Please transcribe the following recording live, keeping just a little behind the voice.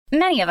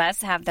Many of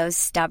us have those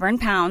stubborn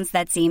pounds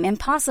that seem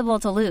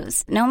impossible to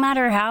lose, no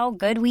matter how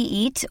good we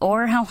eat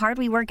or how hard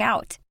we work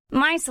out.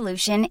 My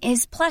solution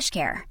is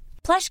PlushCare.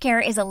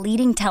 PlushCare is a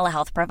leading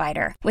telehealth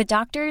provider with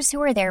doctors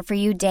who are there for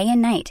you day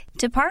and night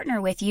to partner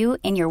with you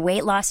in your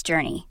weight loss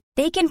journey.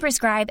 They can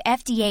prescribe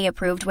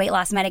FDA-approved weight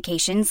loss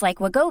medications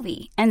like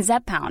Wegovy and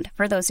Zepbound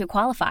for those who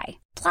qualify.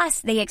 Plus,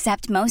 they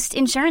accept most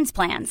insurance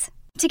plans.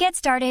 To get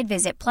started,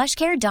 visit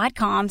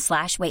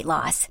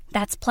plushcare.com/weightloss.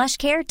 That's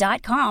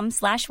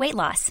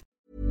plushcare.com/weightloss.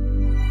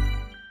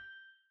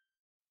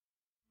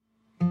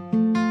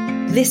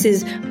 This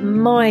is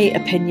my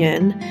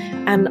opinion,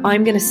 and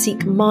I'm going to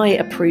seek my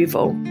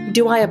approval.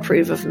 Do I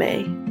approve of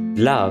me?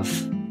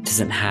 Love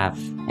doesn't have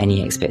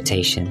any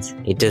expectations.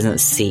 It doesn't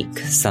seek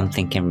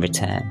something in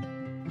return.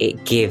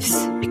 It gives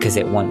because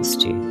it wants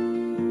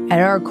to. At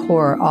our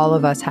core, all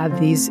of us have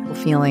these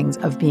feelings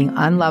of being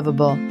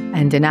unlovable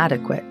and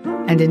inadequate.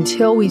 And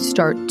until we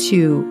start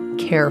to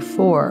care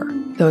for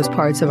those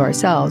parts of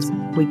ourselves,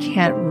 we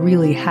can't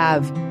really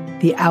have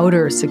the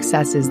outer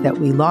successes that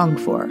we long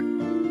for.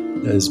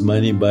 Does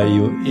money buy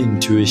you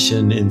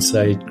intuition,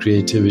 insight,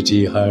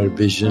 creativity, higher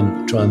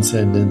vision,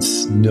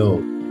 transcendence? No.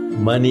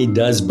 Money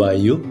does buy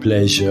you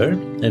pleasure,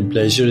 and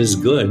pleasure is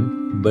good,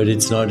 but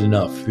it's not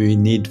enough. We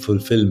need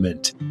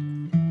fulfillment.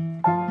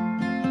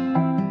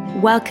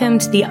 Welcome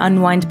to the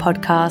Unwind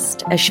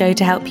Podcast, a show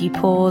to help you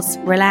pause,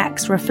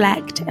 relax,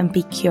 reflect, and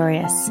be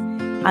curious.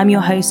 I'm your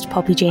host,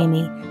 Poppy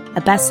Jamie,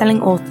 a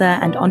best-selling author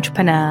and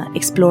entrepreneur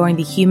exploring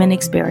the human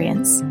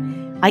experience.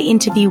 I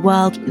interview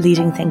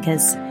world-leading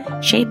thinkers,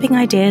 shaping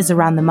ideas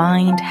around the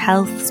mind,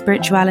 health,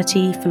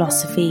 spirituality,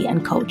 philosophy,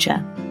 and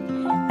culture.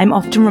 I'm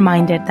often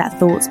reminded that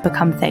thoughts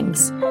become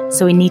things,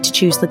 so we need to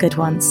choose the good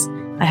ones.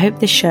 I hope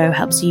this show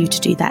helps you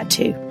to do that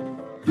too.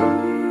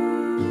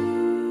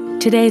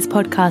 Today's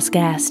podcast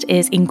guest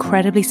is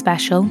incredibly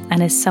special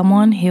and is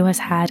someone who has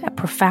had a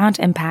profound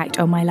impact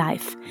on my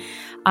life.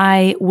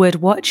 I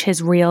would watch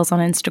his reels on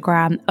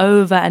Instagram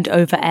over and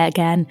over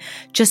again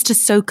just to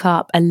soak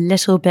up a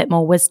little bit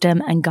more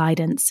wisdom and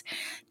guidance.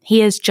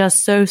 He is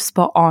just so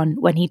spot on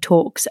when he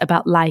talks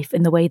about life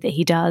in the way that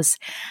he does.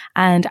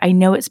 And I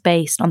know it's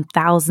based on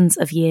thousands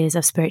of years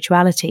of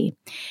spirituality.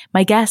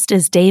 My guest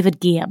is David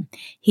Ghiyam.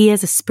 He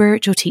is a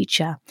spiritual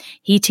teacher.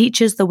 He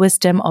teaches the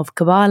wisdom of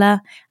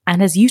Kabbalah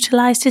and has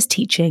utilized his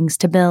teachings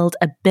to build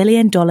a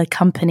billion-dollar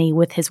company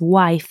with his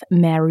wife,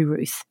 Mary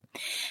Ruth.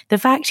 The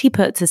fact he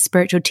puts his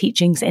spiritual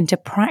teachings into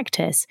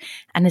practice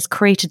and has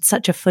created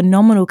such a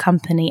phenomenal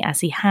company as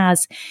he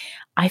has,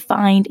 I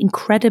find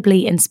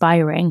incredibly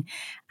inspiring,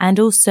 and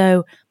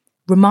also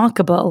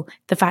remarkable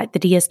the fact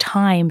that he has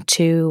time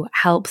to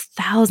help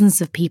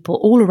thousands of people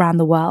all around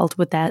the world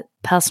with their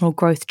personal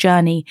growth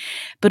journey,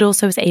 but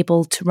also is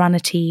able to run a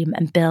team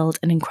and build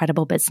an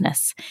incredible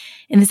business.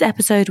 In this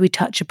episode, we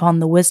touch upon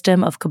the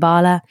wisdom of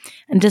Kabbalah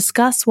and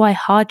discuss why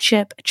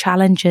hardship,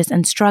 challenges,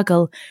 and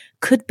struggle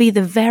could be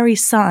the very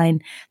sign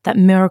that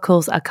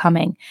miracles are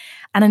coming.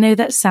 And I know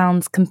that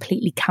sounds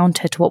completely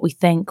counter to what we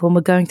think. When we're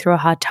going through a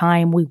hard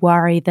time, we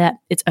worry that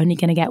it's only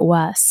going to get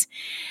worse.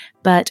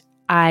 But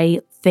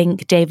I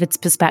think David's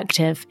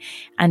perspective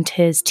and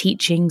his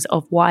teachings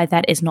of why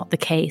that is not the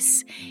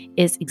case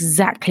is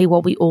exactly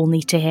what we all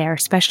need to hear,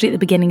 especially at the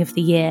beginning of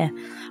the year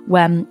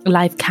when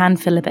life can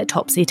feel a bit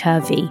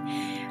topsy-turvy.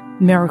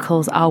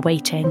 Miracles are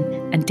waiting,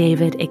 and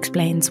David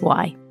explains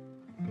why.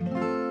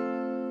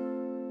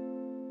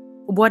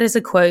 What is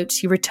a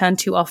quote you return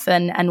to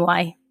often and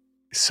why?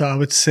 So I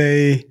would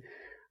say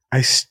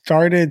I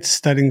started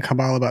studying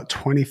Kabbalah about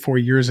 24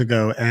 years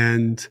ago.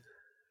 And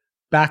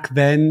back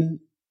then,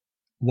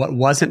 what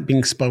wasn't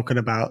being spoken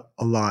about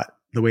a lot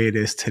the way it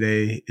is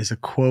today is a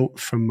quote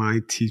from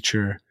my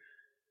teacher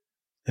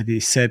that he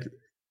said,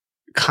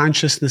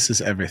 "Consciousness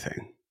is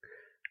everything."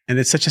 And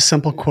it's such a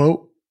simple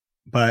quote,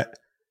 but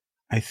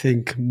I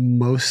think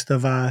most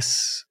of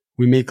us,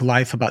 we make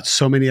life about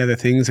so many other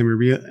things, and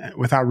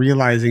without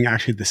realizing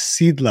actually the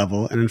seed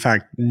level. And in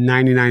fact,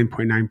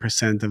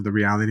 99.9% of the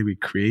reality we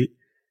create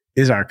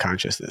is our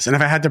consciousness. And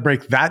if I had to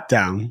break that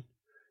down,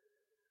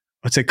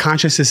 I'd say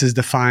consciousness is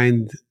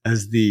defined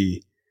as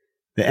the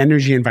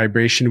energy and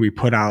vibration we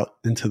put out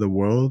into the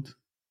world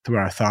through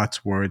our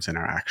thoughts, words, and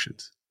our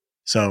actions.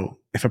 So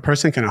if a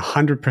person can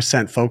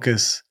 100%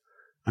 focus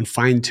on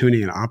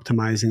fine-tuning and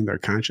optimizing their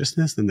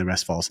consciousness, then the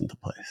rest falls into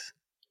place.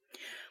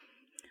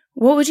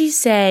 What would you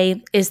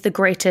say is the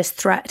greatest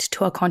threat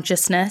to our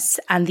consciousness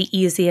and the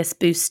easiest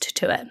boost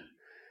to it?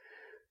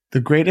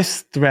 The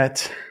greatest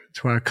threat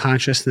to our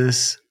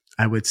consciousness,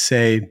 I would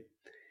say,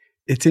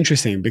 it's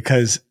interesting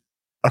because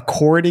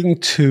according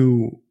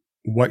to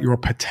what your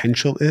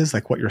potential is,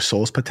 like what your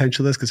soul's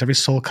potential is, because every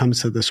soul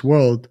comes to this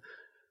world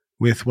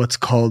with what's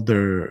called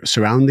their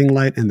surrounding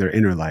light and their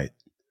inner light.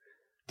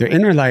 Their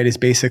inner light is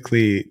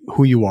basically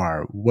who you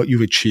are, what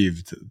you've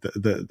achieved,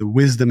 the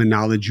wisdom and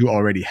knowledge you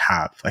already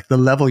have, like the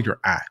level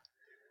you're at.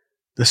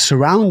 The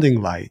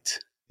surrounding light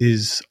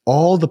is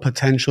all the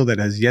potential that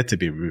has yet to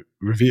be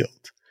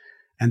revealed.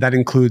 And that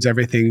includes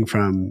everything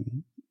from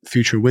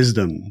future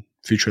wisdom,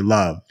 future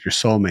love, your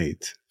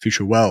soulmate,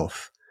 future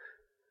wealth,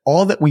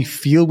 all that we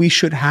feel we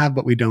should have,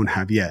 but we don't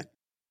have yet.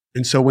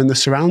 And so when the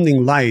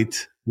surrounding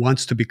light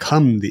wants to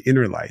become the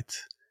inner light,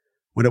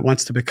 when it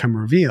wants to become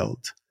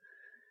revealed,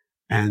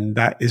 and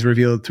that is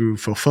revealed through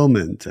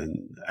fulfillment,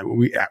 and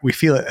we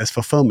feel it as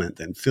fulfillment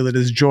and feel it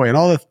as joy and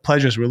all the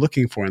pleasures we're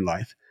looking for in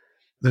life,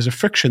 there's a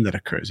friction that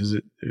occurs,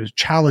 there's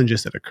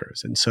challenges that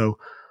occurs. And so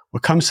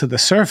what comes to the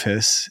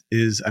surface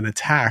is an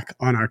attack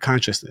on our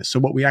consciousness. So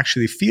what we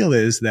actually feel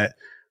is that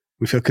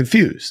we feel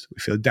confused, we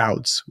feel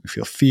doubts, we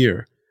feel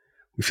fear,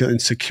 we feel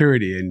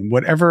insecurity, and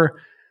whatever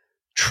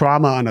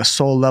trauma on a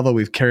soul level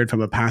we've carried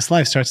from a past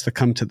life starts to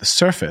come to the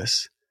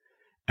surface.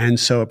 And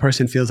so a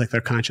person feels like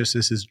their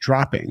consciousness is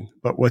dropping.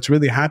 But what's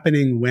really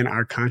happening when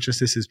our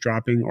consciousness is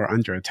dropping or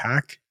under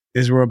attack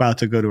is we're about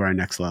to go to our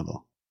next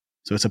level.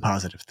 So it's a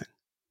positive thing.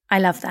 I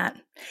love that.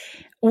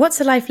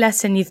 What's a life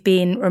lesson you've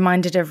been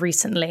reminded of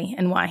recently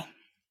and why?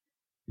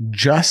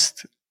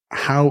 Just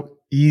how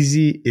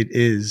easy it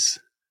is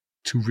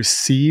to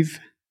receive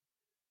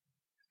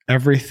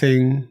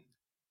everything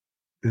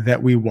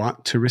that we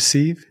want to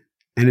receive.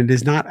 And it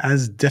is not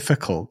as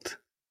difficult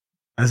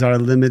as our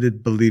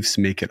limited beliefs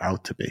make it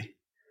out to be.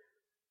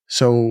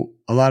 So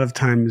a lot of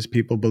times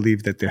people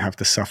believe that they have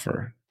to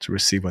suffer to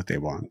receive what they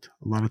want.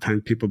 A lot of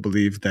times people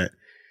believe that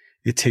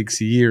it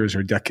takes years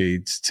or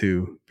decades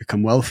to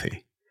become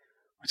wealthy,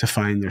 or to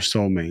find their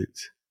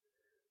soulmate,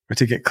 or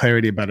to get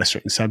clarity about a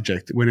certain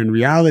subject, when in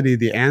reality,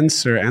 the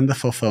answer and the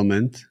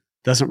fulfillment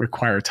doesn't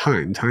require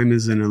time. Time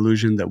is an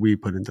illusion that we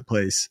put into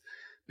place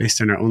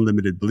based on our own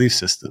limited belief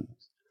systems.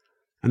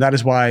 And that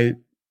is why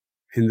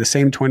in the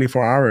same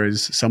 24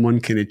 hours,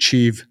 someone can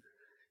achieve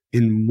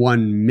in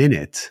 1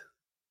 minute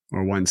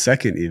or 1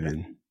 second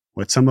even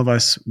what some of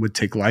us would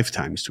take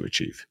lifetimes to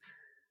achieve.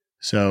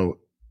 So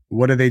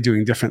what are they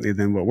doing differently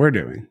than what we're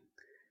doing?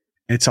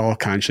 It's all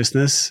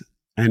consciousness,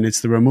 and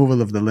it's the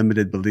removal of the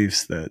limited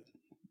beliefs that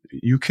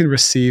you can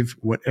receive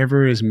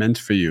whatever is meant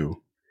for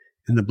you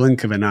in the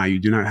blink of an eye. You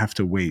do not have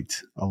to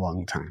wait a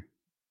long time.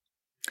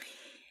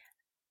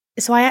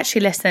 So I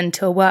actually listened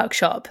to a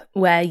workshop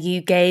where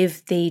you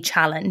gave the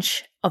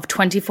challenge of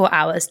 24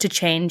 hours to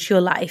change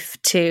your life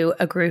to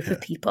a group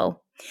of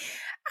people.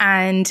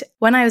 And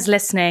when I was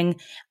listening,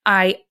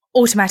 I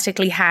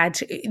automatically had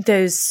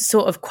those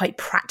sort of quite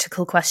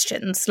practical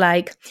questions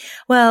like,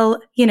 well,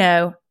 you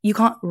know, you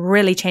can't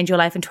really change your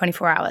life in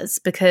 24 hours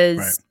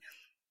because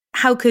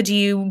how could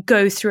you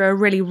go through a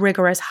really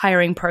rigorous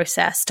hiring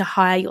process to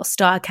hire your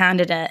star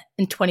candidate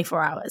in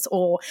 24 hours?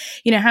 Or,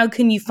 you know, how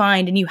can you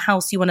find a new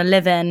house you want to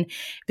live in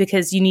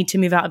because you need to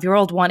move out of your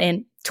old one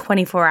in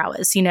 24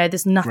 hours? You know,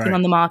 there's nothing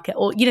on the market,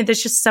 or, you know,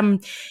 there's just some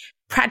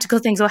practical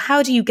things. Or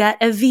how do you get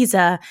a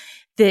visa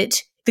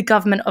that the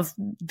government of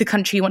the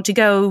country you want to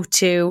go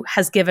to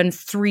has given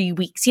 3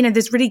 weeks? You know,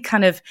 there's really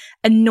kind of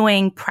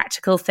annoying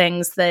practical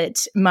things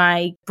that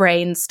my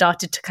brain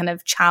started to kind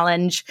of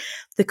challenge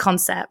the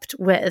concept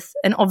with.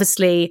 And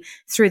obviously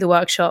through the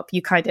workshop,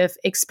 you kind of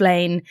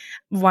explain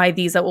why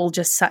these are all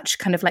just such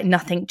kind of like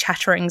nothing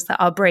chatterings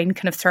that our brain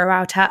kind of throw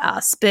out at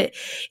us. But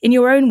in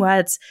your own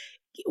words,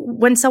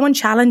 when someone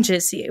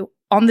challenges you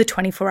on the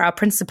 24-hour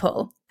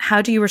principle,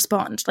 how do you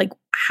respond? Like,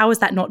 how is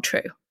that not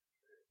true?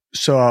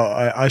 So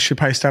I should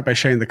probably start by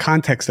sharing the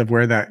context of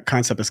where that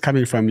concept is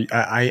coming from.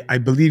 I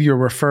believe you're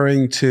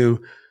referring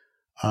to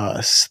a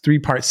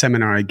 3-part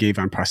seminar I gave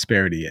on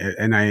prosperity.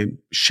 And I'm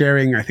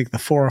sharing, I think, the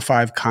 4 or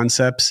 5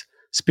 concepts,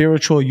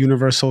 spiritual,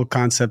 universal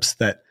concepts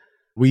that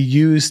we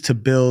use to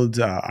build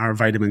our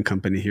vitamin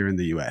company here in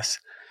the US.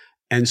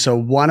 And so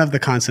one of the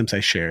concepts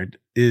I shared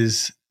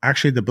is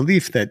actually the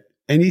belief that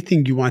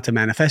anything you want to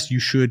manifest, you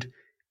should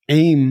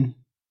aim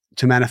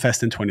to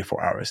manifest in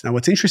 24 hours. Now,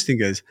 what's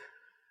interesting is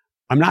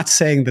I'm not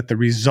saying that the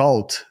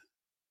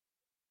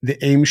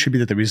aim should be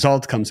that the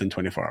result comes in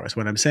 24 hours.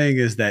 What I'm saying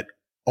is that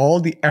all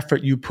the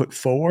effort you put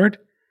forward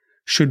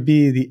should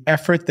be the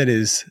effort that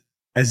is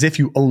as if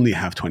you only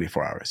have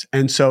 24 hours.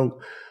 And so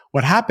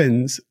what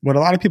happens, what a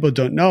lot of people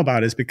don't know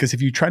about is because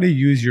if you try to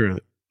use your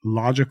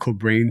logical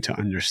brain to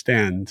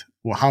understand,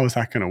 well, how is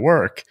that going to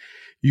work?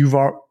 You've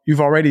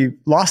already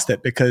lost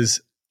it, because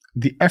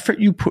the effort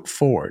you put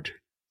forward,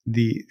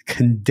 the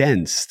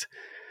condensed,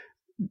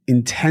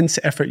 intense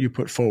effort you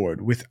put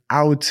forward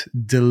without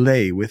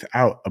delay,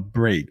 without a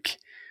break,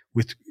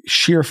 with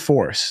sheer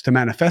force to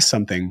manifest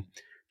something,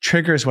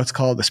 triggers what's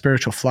called the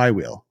spiritual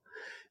flywheel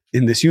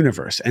in this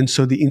universe. And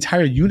so the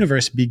entire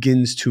universe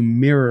begins to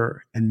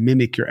mirror and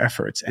mimic your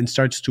efforts and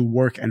starts to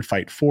work and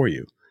fight for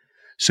you.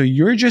 So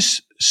you're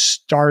just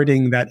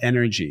starting that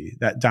energy,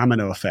 that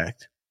domino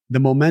effect. The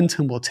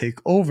momentum will take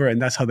over,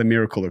 and that's how the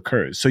miracle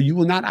occurs. So you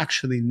will not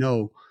actually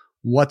know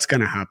what's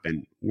going to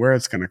happen, where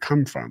it's going to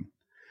come from.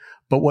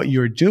 But what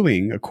you're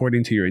doing,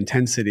 according to your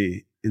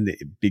intensity in the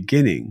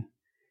beginning,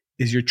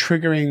 is you're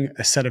triggering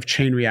a set of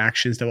chain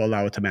reactions that will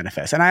allow it to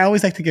manifest. And I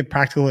always like to give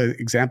practical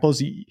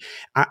examples.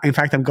 In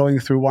fact, I'm going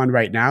through one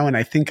right now, and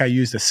I think I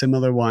used a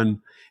similar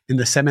one in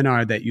the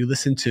seminar that you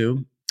listened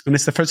to. And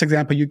it's the first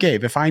example you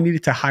gave. If I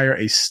needed to hire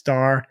a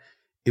star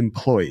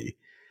employee,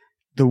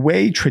 the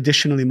way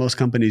traditionally most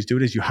companies do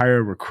it is you hire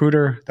a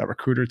recruiter. That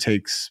recruiter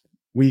takes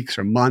weeks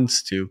or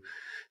months to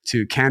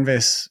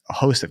canvass a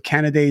host of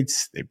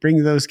candidates. They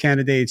bring those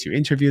candidates, you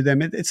interview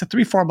them. It's a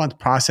 3-4 month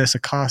process.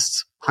 It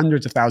costs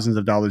hundreds of thousands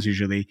of dollars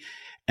usually,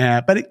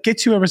 but it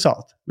gets you a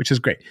result, which is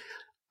great.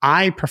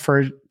 I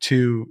prefer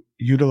to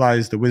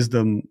utilize the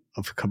wisdom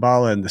of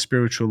Kabbalah and the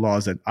spiritual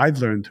laws that I've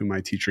learned through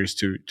my teachers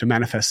to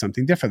manifest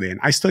something differently. And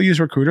I still use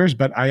recruiters,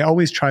 but I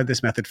always try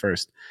this method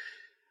first.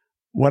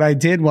 What I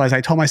did was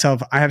I told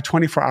myself, I have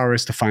 24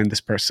 hours to find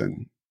this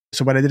person.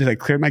 So what I did is I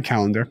cleared my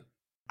calendar.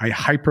 I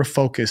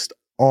hyper-focused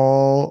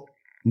all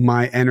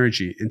my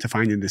energy into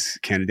finding this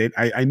candidate.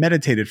 I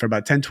meditated for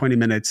about 10, 20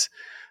 minutes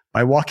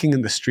by walking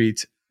in the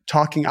street,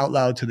 talking out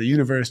loud to the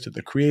universe, to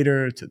the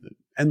creator, to the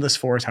endless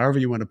force, however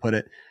you want to put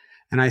it.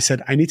 And I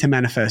said, I need to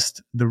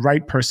manifest the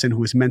right person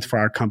who is meant for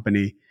our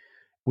company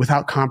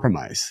without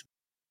compromise,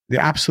 the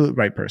absolute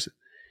right person.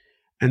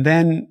 And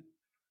then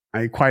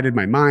I quieted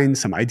my mind.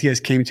 Some ideas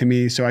came to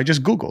me. So I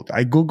just Googled.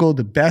 I Googled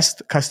the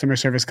best customer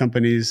service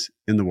companies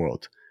in the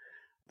world.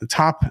 The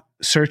top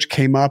search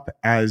came up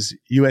as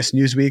US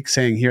Newsweek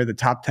saying, here are the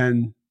top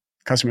 10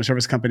 customer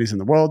service companies in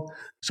the world.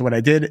 So what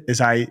I did is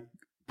I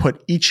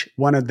put each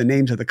one of the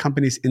names of the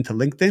companies into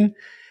LinkedIn,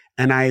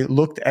 and I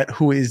looked at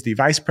who is the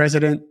vice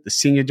president, the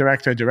senior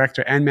director,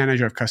 and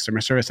manager of customer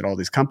service at all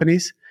these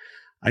companies.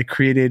 I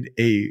created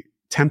a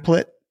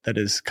template that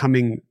is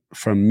coming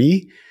from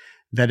me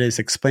that is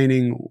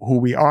explaining who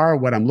we are,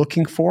 what I'm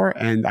looking for,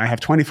 and I have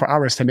 24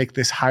 hours to make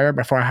this hire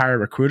before I hire a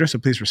recruiter, so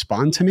please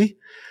respond to me.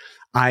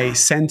 I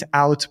sent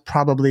out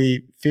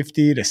probably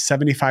 50 to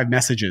 75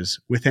 messages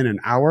within an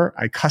hour.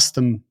 I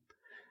custom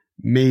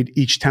made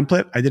each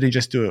template. I didn't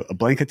just do a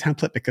blanket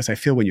template because I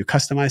feel when you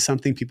customize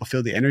something, people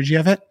feel the energy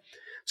of it.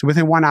 So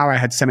within 1 hour, I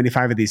had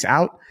 75 of these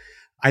out.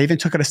 I even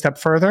took it a step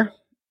further.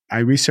 I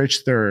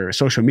researched their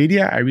social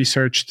media. I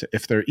researched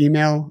if their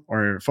email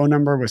or phone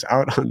number was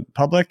out on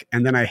public.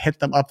 And then I hit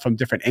them up from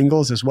different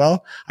angles as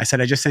well. I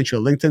said, I just sent you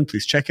a LinkedIn.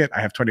 Please check it.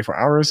 I have 24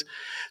 hours.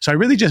 So I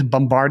really just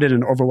bombarded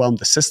and overwhelmed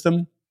the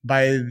system.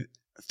 By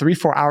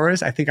 3-4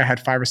 hours, I think I had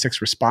 5 or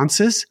 6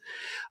 responses.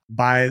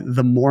 By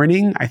the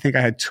morning, I think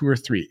I had 2 or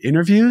 3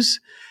 interviews.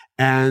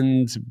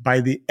 And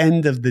by the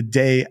end of the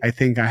day, I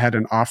think I had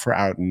an offer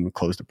out and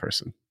closed a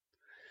person.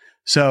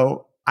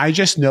 So I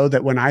just know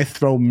that when I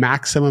throw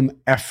maximum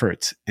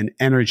effort and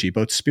energy,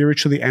 both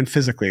spiritually and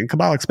physically, and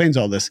Kabbalah explains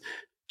all this,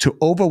 to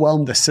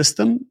overwhelm the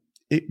system,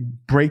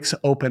 it breaks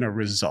open a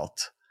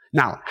result.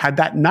 Now, had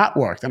that not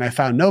worked and I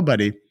found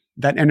nobody,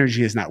 that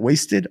energy is not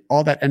wasted.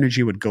 All that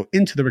energy would go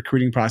into the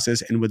recruiting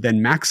process and would then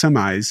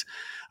maximize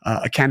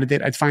a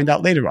candidate I'd find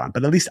out later on.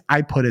 But at least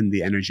I put in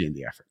the energy and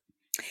the effort.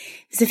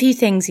 There's a few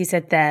things you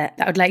said there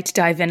that I would like to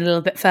dive in a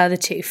little bit further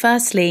to.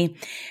 Firstly,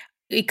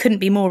 it couldn't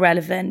be more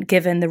relevant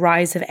given the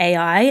rise of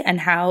AI and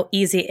how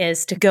easy it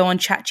is to go on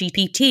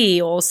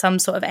ChatGPT or some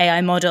sort of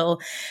AI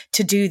model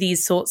to do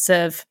these sorts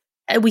of,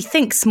 we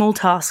think, small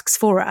tasks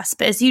for us.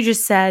 But as you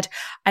just said,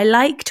 I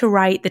like to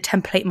write the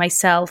template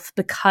myself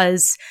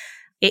because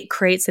it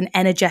creates an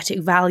energetic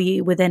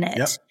value within it.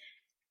 Yep.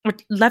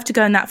 I'd love to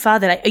go in that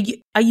further.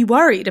 Like, are you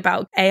worried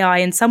about AI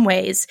in some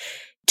ways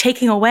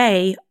taking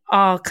away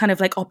our kind of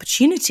like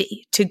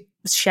opportunity to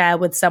share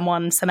with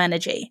someone some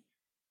energy?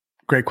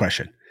 Great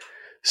question.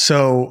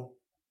 So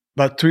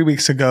about 3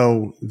 weeks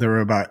ago, there were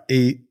about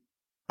 8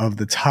 of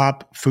the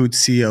top food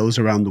CEOs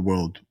around the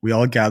world. We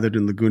all gathered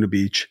in Laguna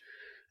Beach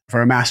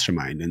for a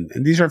mastermind.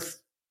 And these are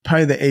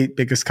probably the 8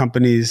 biggest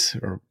companies,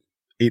 or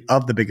 8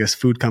 of the biggest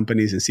food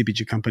companies and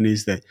CPG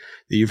companies that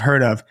you've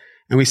heard of.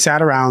 And we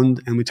sat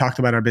around and we talked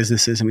about our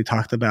businesses, and we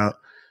talked about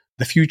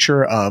the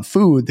future of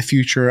food, the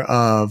future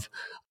of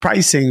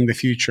pricing, the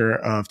future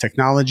of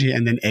technology,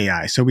 and then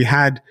AI. So we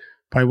had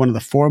probably one of the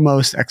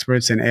foremost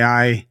experts in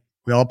AI.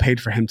 We all paid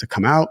for him to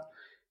come out.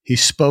 He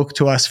spoke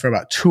to us for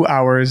about 2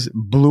 hours,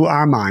 blew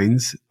our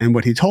minds. And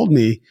what he told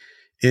me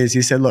is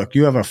he said, look,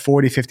 you have a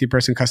 40, 50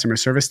 person customer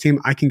service team.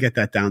 I can get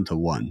that down to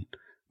 1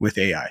 with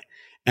AI.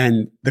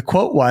 And the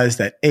quote was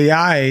that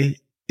AI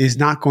is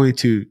not going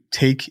to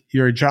take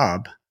your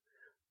job,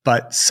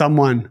 but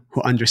someone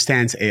who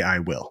understands AI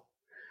will.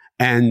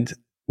 And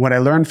what I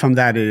learned from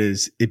that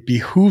is it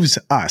behooves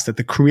us that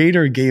the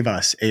creator gave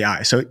us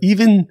AI. So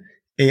even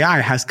AI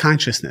has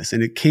consciousness,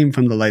 and it came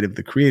from the light of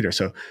the creator.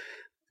 So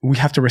we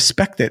have to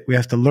respect it. We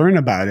have to learn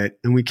about it,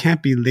 and we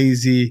can't be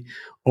lazy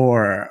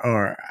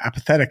or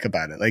apathetic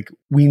about it. Like,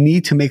 we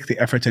need to make the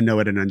effort to know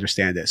it and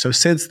understand it. So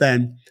since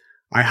then,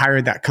 I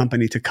hired that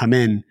company to come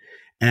in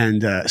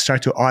and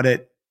start to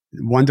audit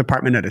one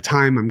department at a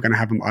time. I'm going to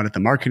have them audit the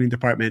marketing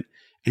department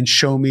and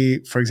show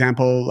me, for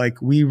example,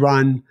 like we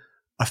run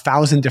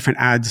 1,000 different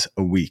ads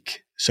a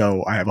week.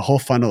 So I have a whole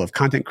funnel of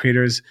content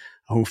creators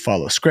who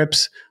follow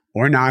scripts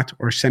or not,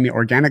 or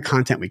semi-organic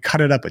content. We cut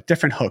it up with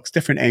different hooks,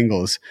 different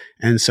angles.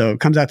 And so it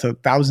comes out to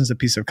thousands of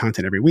pieces of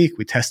content every week.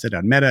 We test it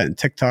on Meta and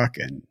TikTok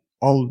and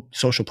all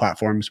social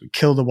platforms. We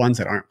kill the ones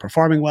that aren't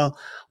performing well.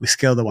 We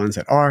scale the ones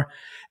that are.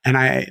 And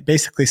I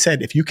basically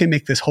said, if you can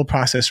make this whole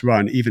process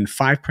run even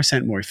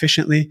 5% more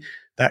efficiently,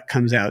 that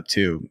comes out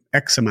to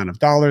X amount of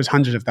dollars,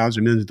 hundreds of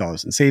thousands, millions of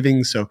dollars in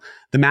savings. So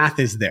the math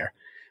is there.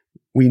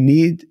 we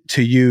need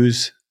to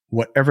use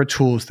whatever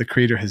tools the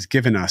Creator has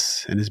given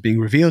us and is being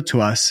revealed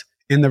to us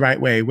in the right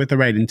way with the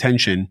right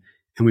intention,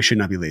 and we should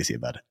not be lazy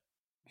about it.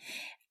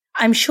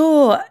 I'm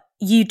sure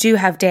you do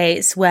have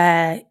days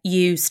where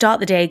you start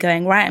the day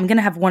going, right, I'm going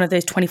to have one of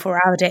those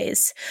 24-hour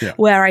days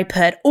where I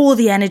put all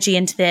the energy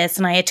into this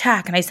and I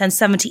attack and I send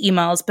 70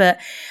 emails. But,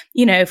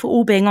 if we're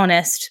all being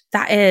honest,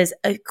 that is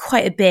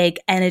quite a big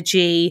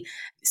energy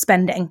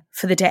spending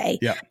for the day.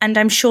 Yeah. And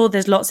I'm sure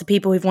there's lots of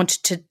people who've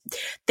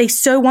they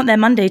so want their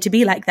Monday to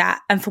be like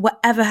that. And for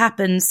whatever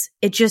happens,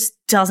 it just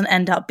doesn't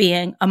end up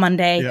being a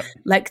Monday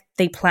like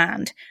they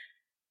planned.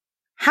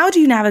 How do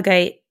you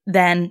navigate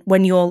then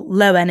when you're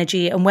low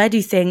energy, and where do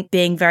you think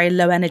being very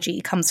low energy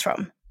comes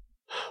from?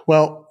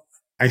 Well,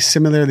 I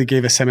similarly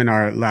gave a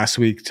seminar last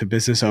week to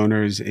business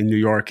owners in New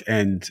York,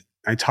 and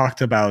I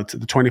talked about the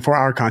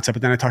 24-hour concept,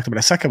 but then I talked about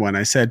a second one.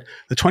 I said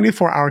the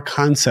 24-hour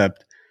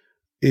concept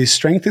is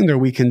strengthened or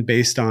weakened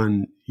based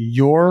on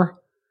your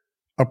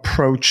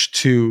approach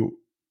to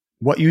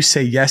what you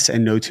say yes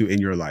and no to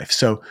in your life.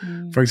 So,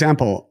 for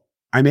example,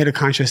 I made a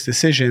conscious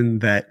decision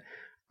that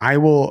I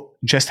will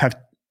just have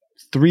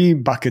 3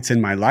 buckets in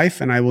my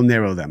life, and I will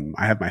narrow them.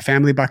 I have my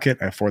family bucket.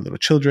 I have 4 little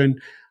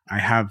children. I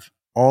have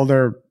all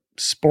their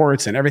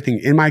sports and everything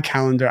in my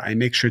calendar. I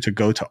make sure to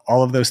go to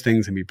all of those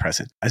things and be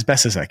present as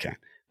best as I can.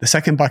 The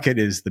second bucket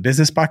is the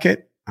business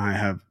bucket. I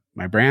have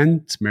my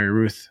brand. It's Mary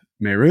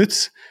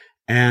Roots.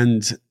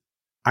 And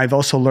I've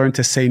also learned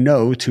to say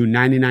no to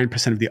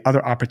 99% of the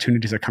other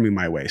opportunities that are coming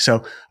my way.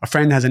 So a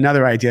friend has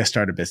another idea,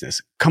 start a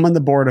business. Come on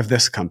the board of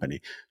this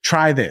company.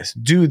 Try this,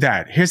 do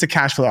that. Here's a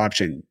cash flow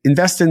option.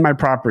 Invest in my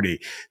property.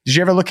 Did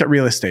you ever look at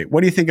real estate? What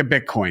do you think of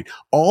Bitcoin?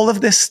 All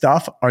of this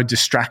stuff are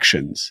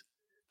distractions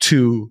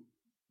to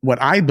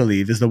what I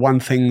believe is the one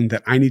thing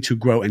that I need to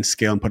grow and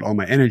scale and put all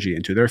my energy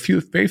into. There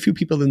are very few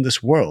people in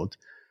this world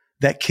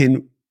that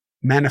can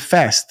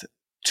manifest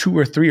 2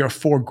 or 3 or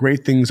 4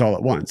 great things all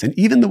at once. And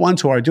even the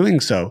ones who are doing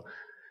so,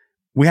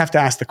 we have to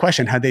ask the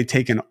question, had they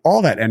taken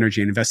all that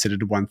energy and invested it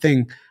into one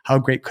thing, how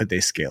great could they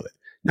scale it?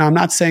 Now, I'm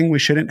not saying we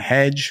shouldn't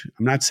hedge.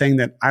 I'm not saying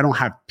that I don't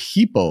have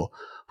people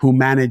who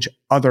manage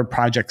other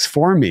projects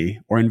for me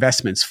or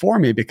investments for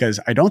me, because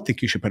I don't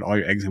think you should put all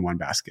your eggs in one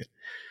basket.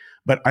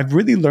 But I've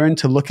really learned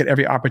to look at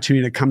every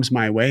opportunity that comes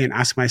my way and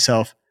ask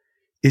myself,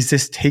 is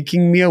this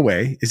taking me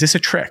away? Is this a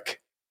trick?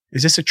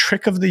 Is this a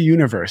trick of the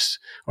universe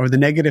or the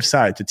negative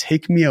side to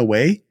take me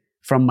away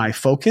from my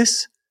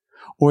focus?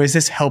 Or is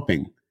this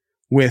helping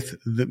with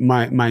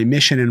my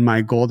mission and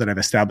my goal that I've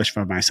established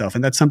for myself?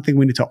 And that's something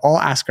we need to all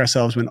ask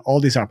ourselves when all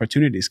these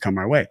opportunities come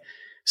our way.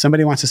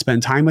 Somebody wants to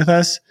spend time with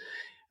us,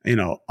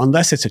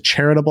 unless it's a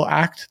charitable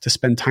act to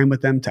spend time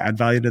with them to add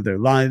value to their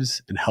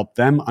lives and help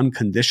them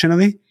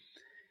unconditionally,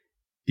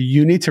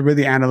 you need to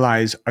really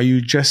analyze, are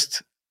you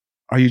just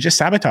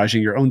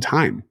sabotaging your own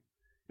time?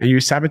 And you're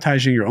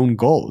sabotaging your own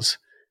goals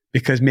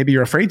because maybe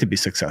you're afraid to be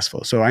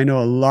successful. So I know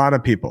a lot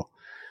of people,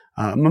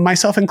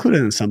 myself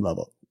included in some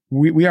level,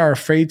 we are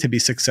afraid to be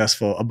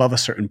successful above a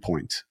certain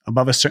point,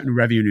 above a certain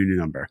revenue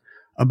number,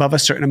 above a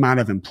certain amount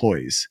of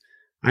employees.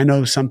 I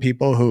know some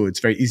people who it's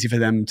very easy for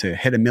them to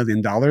hit $1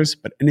 million,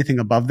 but anything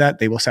above that,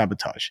 they will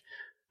sabotage.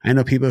 I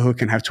know people who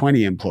can have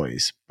 20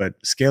 employees, but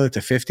scale it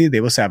to 50,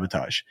 they will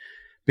sabotage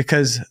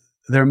because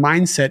their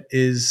mindset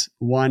is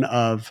one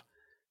of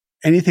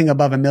anything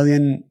above $1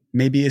 million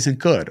maybe isn't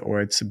good,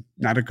 or it's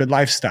not a good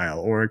lifestyle,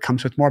 or it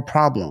comes with more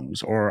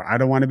problems, or I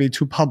don't want to be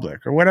too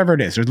public, or whatever it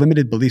is. There's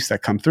limited beliefs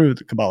that come through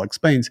that Kabbalah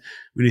explains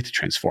we need to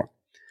transform.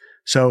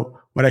 So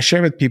what I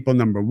share with people,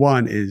 number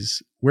one,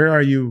 is where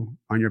are you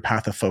on your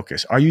path of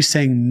focus? Are you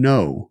saying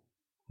no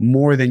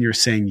more than you're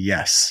saying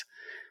yes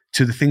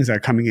to the things that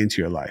are coming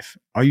into your life?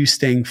 Are you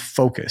staying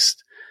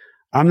focused?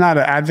 I'm not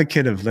an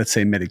advocate of, let's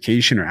say,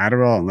 medication or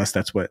Adderall, unless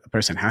that's what a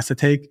person has to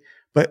take,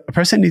 but a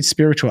person needs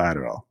spiritual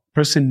Adderall. A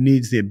person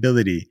needs the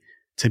ability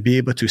to be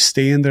able to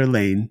stay in their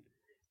lane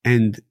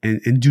and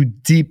do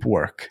deep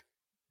work,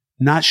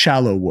 not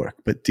shallow work,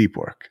 but deep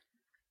work.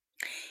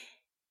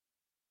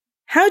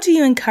 How do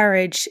you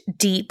encourage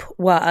deep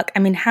work? I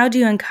mean, how do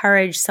you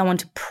encourage someone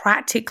to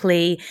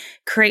practically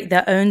create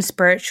their own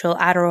spiritual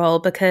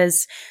Adderall?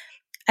 Because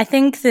I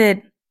think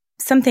that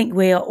something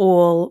we are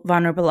all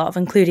vulnerable of,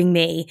 including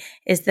me,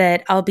 is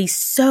that I'll be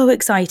so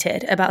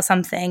excited about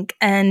something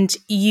and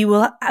you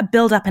will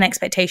build up an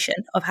expectation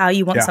of how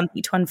you want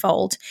something to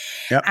unfold.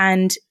 Yep.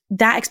 And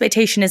that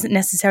expectation isn't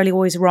necessarily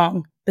always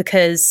wrong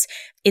because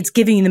it's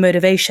giving you the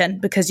motivation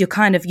because you're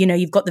kind of,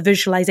 you've got the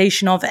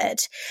visualization of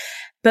it.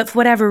 But for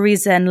whatever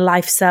reason,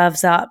 life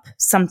serves up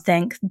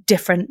something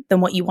different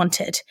than what you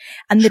wanted.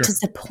 And the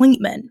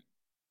disappointment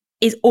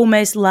is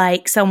almost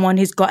like someone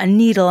who's got a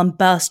needle and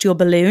burst your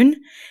balloon.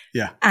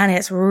 Yeah. And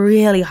it's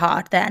really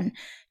hard then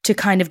to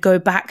kind of go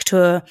back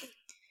to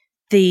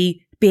the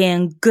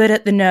being good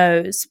at the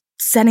nose,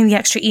 sending the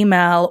extra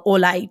email, or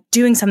like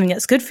doing something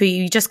that's good for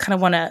you. You just kind of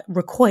want to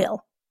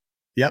recoil.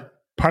 Yep.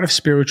 Part of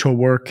spiritual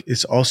work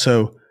is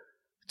also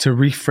to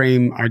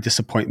reframe our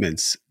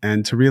disappointments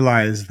and to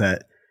realize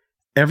that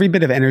every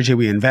bit of energy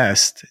we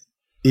invest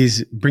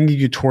is bringing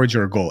you towards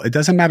your goal. It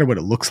doesn't matter what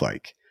it looks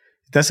like.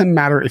 It It doesn't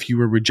matter if you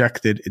were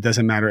rejected. It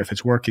doesn't matter if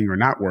it's working or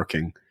not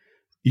working.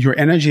 Your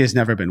energy has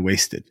never been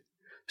wasted.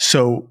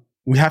 So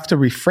we have to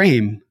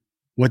reframe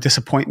what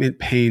disappointment,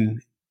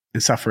 pain,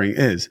 and suffering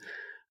is.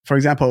 For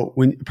example,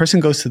 when a person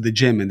goes to the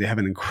gym and they have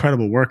an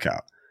incredible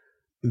workout,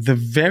 the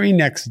very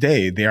next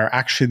day, they are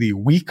actually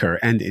weaker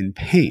and in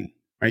pain,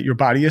 right? Your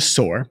body is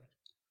sore.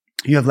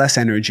 You have less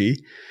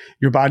energy.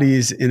 Your body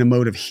is in a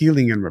mode of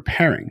healing and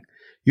repairing.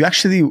 You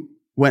actually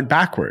went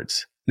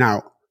backwards.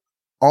 Now,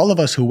 all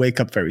of us who wake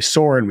up very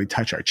sore and we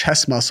touch our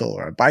chest muscle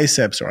or our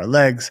biceps or our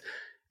legs,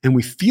 and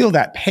we feel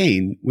that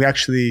pain, we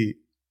actually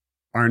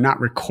are not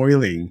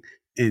recoiling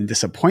in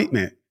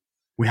disappointment.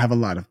 We have a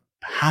lot of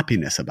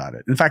happiness about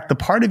it. In fact, the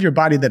part of your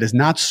body that is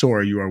not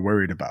sore, you are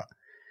worried about.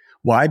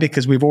 Why?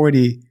 Because we've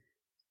already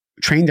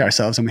trained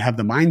ourselves and we have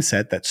the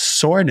mindset that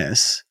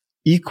soreness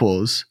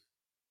equals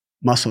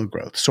muscle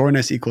growth.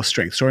 Soreness equals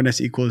strength.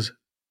 Soreness equals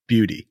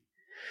beauty.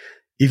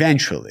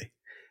 Eventually.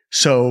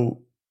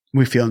 So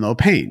we feel no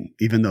pain,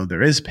 even though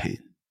there is pain.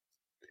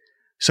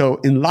 So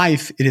in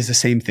life, it is the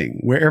same thing.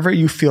 Wherever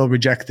you feel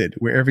rejected,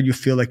 wherever you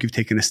feel like you've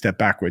taken a step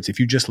backwards, if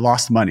you just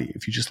lost money,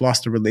 if you just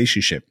lost a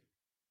relationship,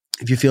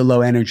 if you feel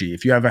low energy,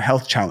 if you have a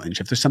health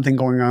challenge, if there's something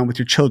going on with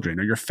your children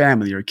or your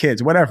family or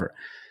kids, whatever,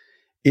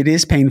 it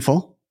is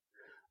painful.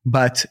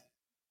 But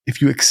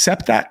if you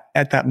accept that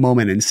at that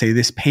moment and say,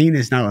 this pain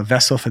is now a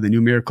vessel for the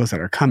new miracles that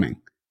are coming,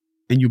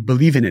 and you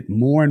believe in it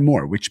more and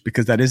more,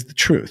 because that is the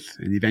truth,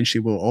 and eventually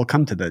we'll all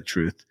come to that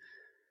truth.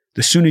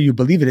 The sooner you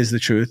believe it is the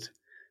truth,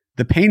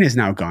 the pain is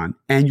now gone,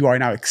 and you are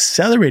now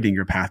accelerating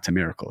your path to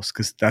miracles,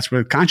 because that's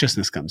where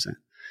consciousness comes in.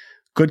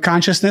 Good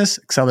consciousness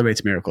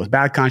accelerates miracles.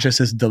 Bad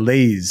consciousness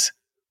delays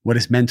what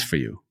is meant for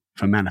you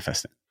from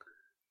manifesting.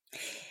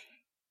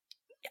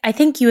 I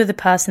think you were the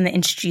person that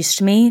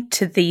introduced me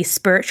to the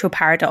spiritual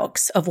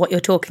paradox of what you're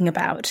talking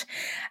about.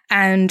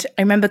 And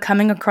I remember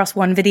coming across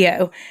one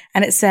video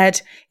and it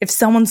said, if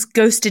someone's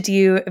ghosted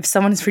you, if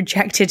someone's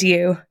rejected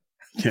you,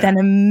 then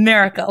a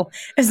miracle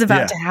is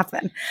about to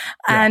happen.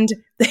 And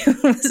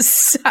it was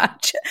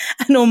such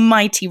an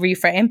almighty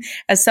reframe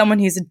as someone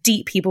who's a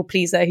deep people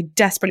pleaser who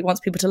desperately wants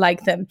people to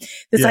like them.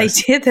 This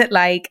idea that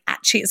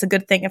actually it's a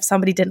good thing if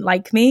somebody didn't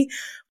like me,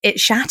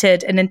 it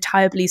shattered an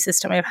entire belief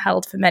system I've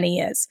held for many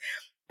years.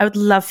 I would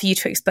love for you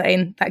to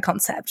explain that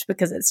concept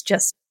because it's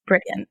just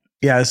brilliant.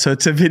 Yeah. So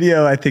it's a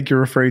video I think you're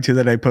referring to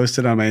that I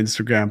posted on my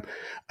Instagram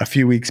a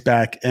few weeks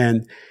back.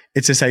 And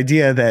it's this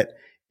idea that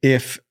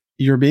if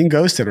you're being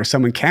ghosted or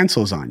someone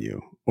cancels on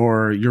you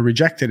or you're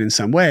rejected in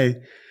some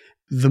way,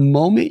 the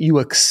moment you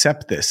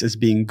accept this as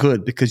being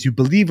good because you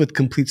believe with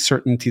complete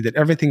certainty that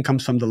everything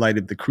comes from the light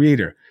of the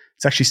creator,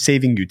 it's actually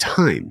saving you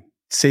time,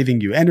 saving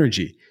you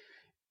energy.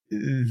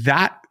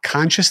 That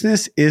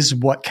consciousness is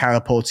what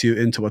catapults you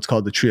into what's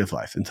called the tree of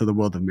life, into the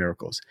world of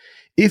miracles.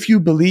 If you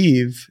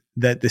believe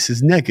that this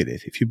is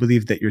negative, if you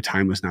believe that your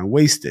time was now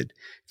wasted,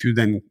 if you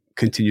then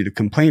continue to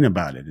complain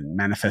about it and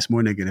manifest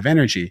more negative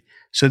energy,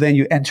 so then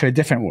you enter a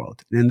different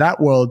world. And in that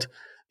world,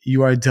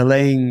 you are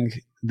delaying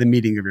the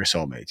meeting of your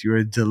soulmate. You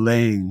are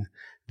delaying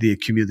the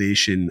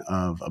accumulation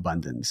of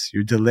abundance.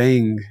 You're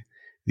delaying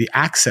the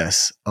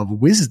access of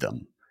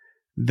wisdom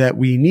that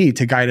we need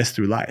to guide us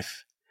through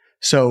life.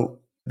 So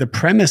the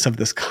premise of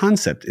this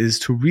concept is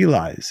to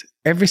realize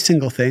every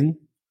single thing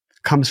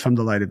comes from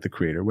the light of the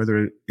creator,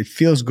 whether it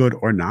feels good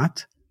or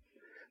not.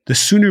 The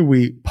sooner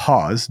we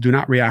pause, do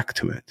not react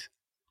to it.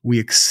 We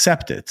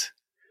accept it.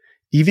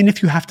 Even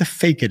if you have to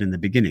fake it in the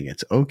beginning,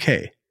 it's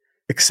okay.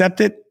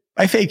 Accept it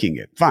by faking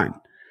it, fine.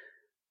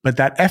 But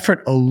that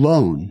effort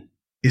alone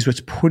is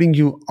what's putting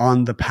you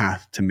on the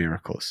path to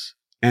miracles.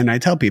 And I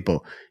tell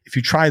people, if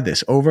you try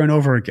this over and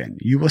over again,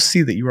 you will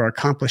see that you are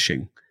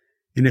accomplishing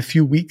in a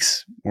few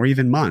weeks or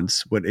even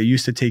months what it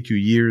used to take you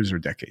years or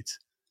decades.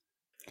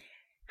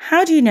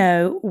 How do you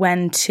know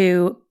when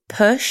to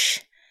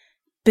push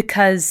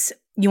because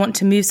you want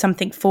to move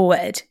something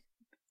forward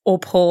or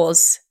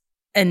pause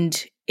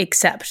and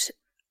accept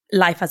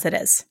life as it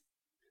is?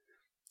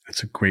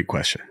 That's a great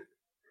question.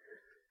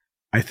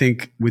 I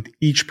think with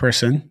each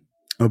person,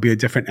 it'll be a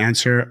different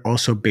answer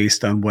also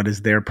based on what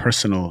is their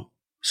personal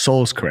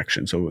soul's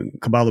correction. So in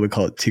Kabbalah, we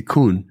call it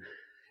tikkun.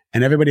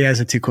 And everybody has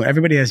a tikkun.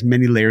 Everybody has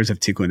many layers of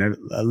tikkun,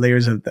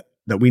 layers of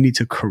that we need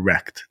to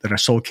correct, that our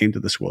soul came to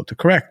this world to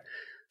correct.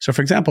 So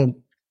for example,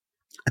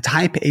 a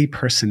type A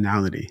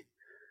personality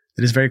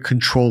that is very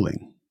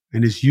controlling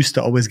and is used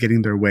to always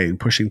getting their way and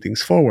pushing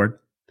things forward,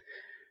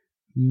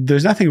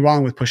 there's nothing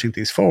wrong with pushing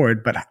things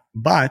forward,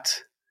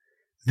 but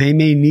they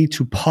may need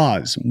to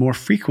pause more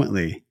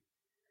frequently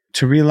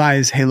to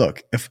realize, hey,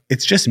 look, if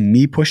it's just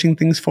me pushing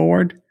things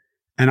forward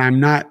and I'm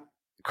not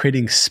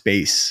creating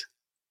space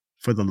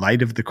for the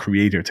light of the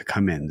creator to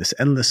come in, this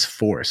endless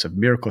force of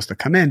miracles to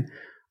come in,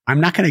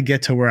 I'm not going to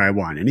get to where I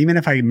want. And even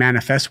if I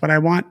manifest what I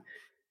want,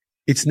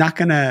 it's not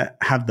going to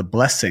have the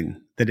blessing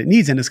that it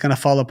needs and it's going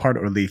to fall apart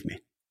or leave me.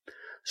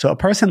 So a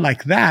person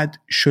like that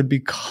should be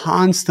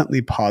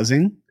constantly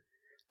pausing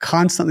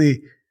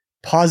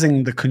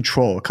the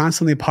control,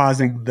 constantly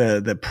pausing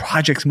the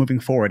projects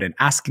moving forward and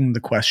asking the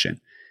question,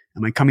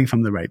 am I coming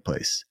from the right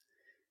place?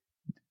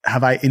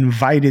 have I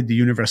invited the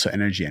universal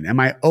energy in? Am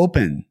I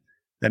open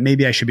that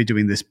maybe I should be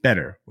doing this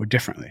better or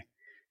differently?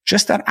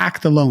 Just that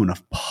act alone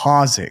of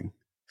pausing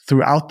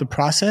throughout the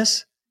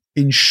process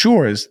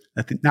ensures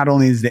that not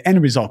only is the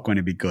end result going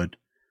to be good,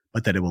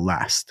 but that it will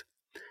last.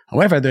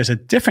 However, there's a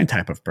different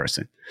type of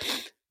person.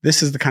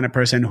 This is the kind of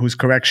person whose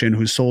correction,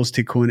 whose soul's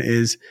tikkun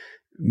is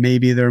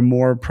maybe they're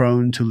more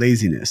prone to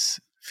laziness,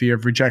 fear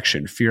of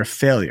rejection, fear of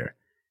failure.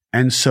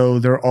 And so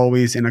they're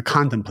always in a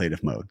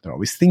contemplative mode. They're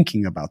always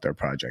thinking about their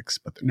projects,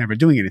 but they're never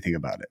doing anything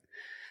about it.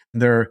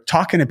 They're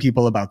talking to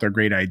people about their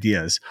great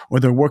ideas, or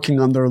they're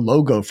working on their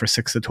logo for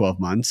 6 to 12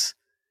 months,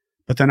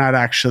 but they're not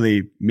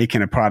actually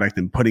making a product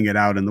and putting it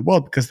out in the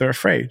world because they're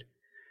afraid.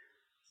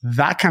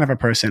 That kind of a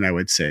person, I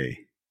would say,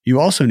 you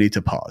also need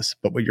to pause.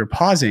 But what you're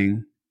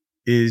pausing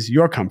is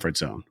your comfort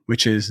zone,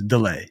 which is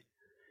delay.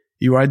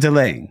 You are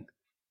delaying.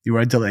 You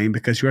are delaying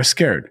because you are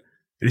scared.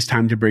 It is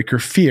time to break your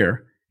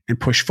fear and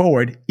push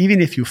forward,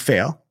 even if you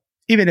fail,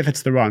 even if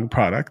it's the wrong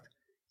product,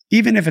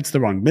 even if it's the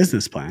wrong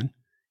business plan,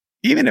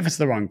 even if it's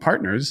the wrong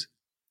partners.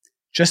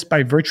 Just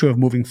by virtue of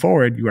moving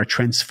forward, you are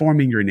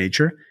transforming your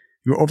nature,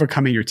 you're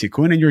overcoming your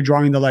tikkun, and you're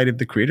drawing the light of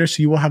the Creator,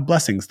 so you will have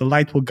blessings. The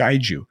light will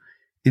guide you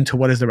into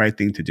what is the right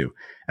thing to do.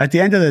 At the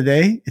end of the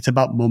day, it's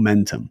about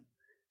momentum,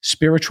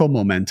 spiritual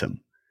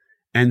momentum.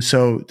 And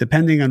so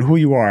depending on who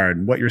you are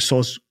and what your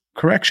soul's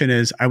correction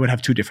is, I would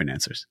have two different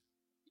answers.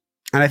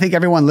 And I think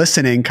everyone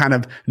listening kind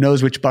of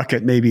knows which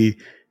bucket maybe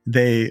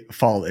they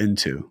fall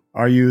into.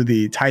 Are you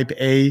the type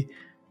A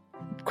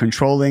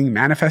controlling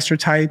manifestor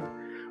type?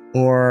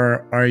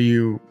 Or are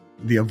you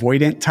the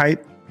avoidant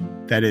type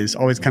that is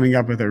always coming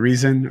up with a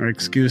reason or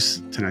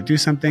excuse to not do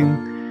something?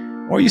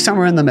 Or are you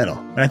somewhere in the middle?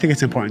 But I think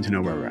it's important to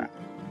know where we're at.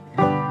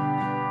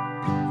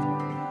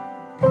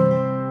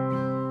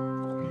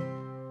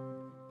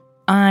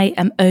 I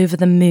am over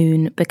the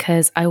moon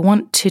because I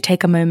want to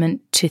take a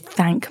moment to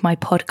thank my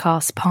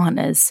podcast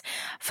partners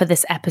for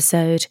this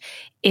episode.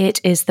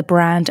 It is the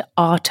brand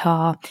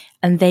Artar,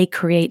 and they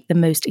create the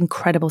most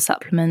incredible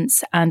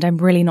supplements. And I'm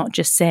really not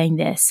just saying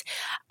this.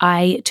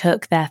 I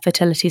took their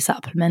fertility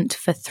supplement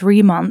for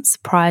 3 months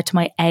prior to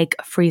my egg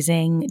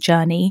freezing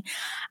journey,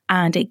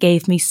 and it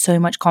gave me so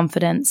much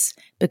confidence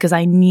because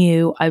I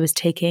knew I was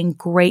taking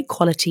great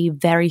quality,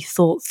 very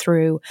thought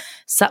through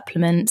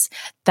supplements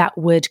that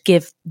would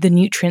give the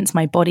nutrients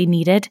my body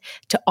needed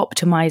to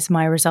optimize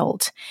my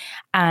result.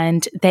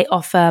 And they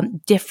offer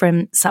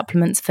different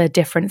supplements for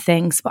different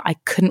things, but I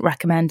couldn't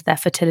recommend their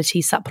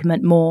fertility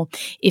supplement more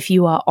if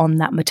you are on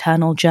that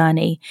maternal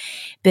journey.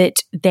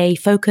 But they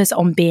focus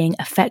on being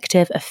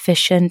effective,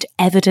 efficient,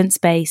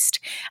 evidence-based,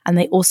 and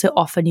they also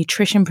offer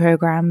nutrition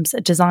programs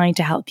designed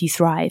to help you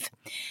thrive.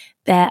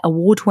 They're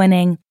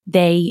award-winning.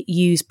 They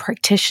use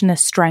practitioner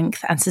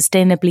strength and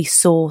sustainably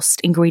sourced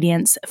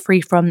ingredients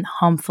free from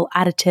harmful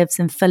additives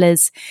and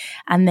fillers.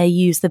 And they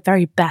use the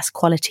very best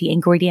quality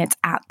ingredients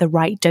at the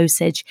right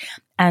dosage.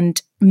 And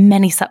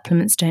many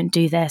supplements don't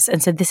do this.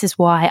 And so this is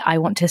why I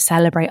want to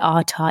celebrate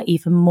Artar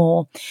even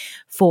more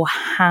for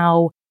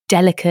how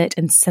delicate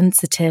and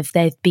sensitive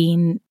they've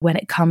been when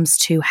it comes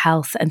to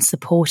health and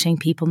supporting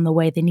people in the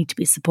way they need to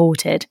be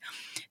supported.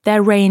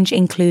 Their range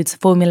includes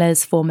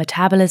formulas for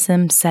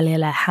metabolism,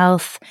 cellular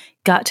health,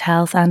 gut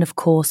health, and of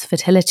course,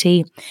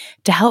 fertility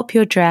to help you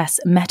address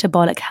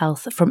metabolic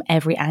health from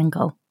every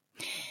angle.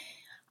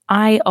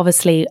 I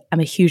obviously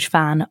am a huge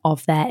fan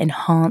of their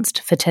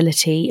enhanced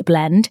fertility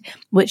blend,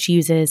 which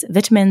uses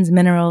vitamins,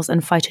 minerals,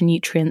 and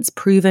phytonutrients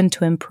proven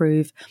to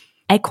improve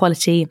egg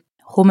quality,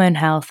 hormone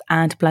health,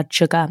 and blood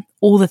sugar.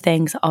 All the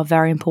things are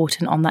very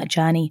important on that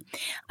journey.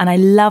 And I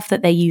love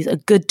that they use a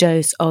good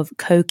dose of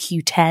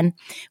CoQ10,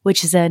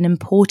 which is an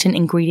important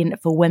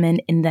ingredient for women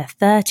in their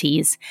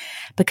 30s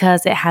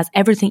because it has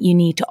everything you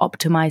need to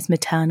optimize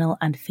maternal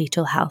and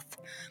fetal health.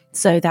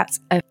 So that's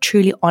a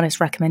truly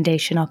honest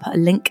recommendation. I'll put a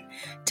link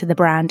to the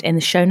brand in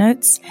the show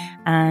notes.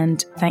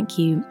 And thank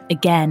you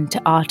again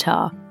to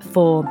Artar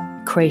for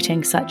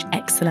creating such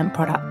excellent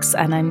products.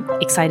 And I'm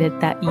excited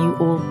that you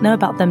all know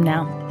about them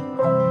now.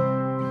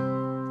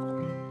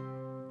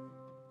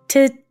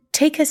 To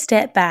take a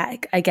step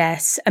back, I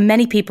guess, and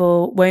many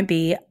people won't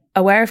be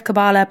aware of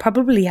Kabbalah,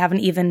 probably haven't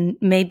even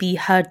maybe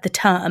heard the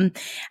term.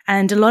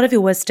 And a lot of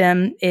your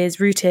wisdom is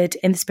rooted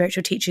in the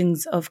spiritual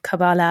teachings of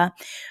Kabbalah.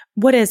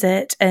 What is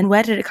it and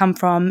where did it come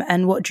from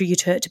and what drew you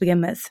to it to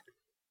begin with?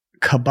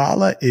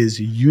 Kabbalah is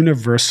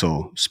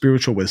universal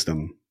spiritual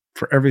wisdom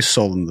for every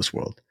soul in this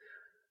world,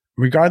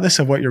 regardless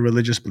of what your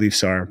religious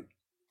beliefs are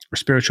or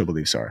spiritual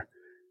beliefs are.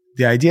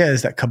 The idea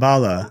is that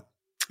Kabbalah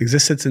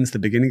existed since the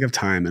beginning of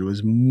time and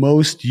was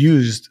most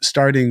used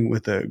starting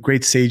with the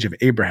great sage of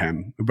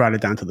Abraham who brought it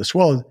down to this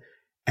world.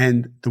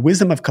 And the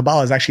wisdom of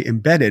Kabbalah is actually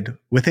embedded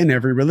within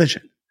every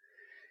religion.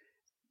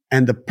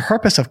 And the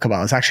purpose of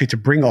Kabbalah is actually to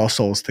bring all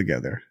souls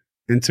together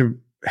and to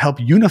help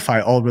unify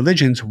all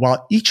religions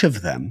while each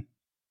of them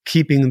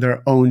keeping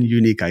their own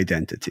unique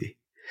identity.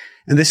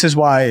 And this is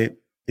why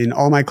in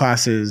all my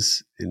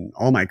classes, in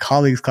all my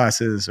colleagues'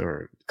 classes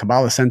or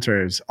Kabbalah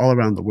centers all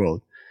around the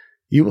world,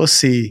 you will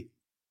see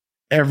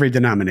every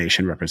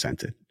denomination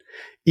represented.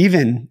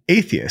 even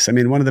atheists. I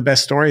mean, one of the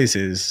best stories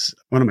is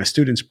one of my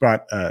students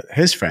brought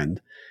his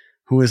friend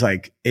who was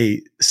like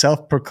a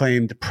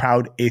self-proclaimed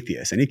proud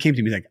atheist. And he came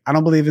to me like, I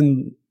don't believe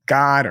in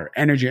God or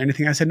energy or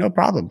anything. I said, no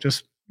problem.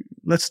 Just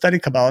let's study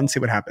Kabbalah and see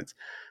what happens.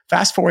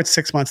 Fast forward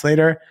 6 months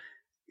later,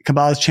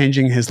 Kabbalah is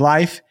changing his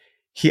life.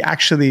 He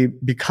actually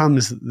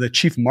becomes the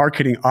chief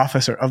marketing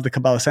officer of the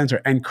Kabbalah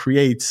Center and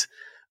creates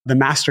the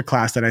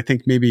masterclass that I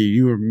think maybe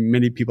you or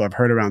many people have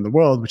heard around the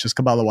world, which is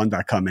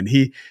Kabbalah1.com. And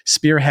he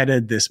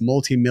spearheaded this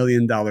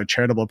multi-million-dollar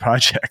charitable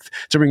project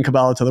to bring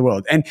Kabbalah to the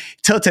world. And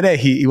till today,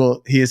 he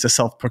is a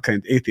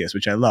self-proclaimed atheist,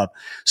 which I love.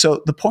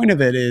 So the point of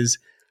it is,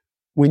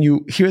 when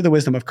you hear the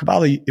wisdom of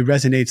Kabbalah, it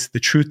resonates the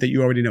truth that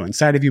you already know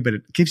inside of you, but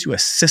it gives you a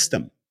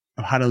system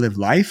of how to live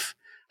life,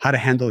 how to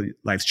handle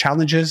life's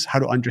challenges, how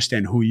to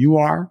understand who you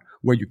are,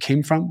 where you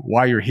came from,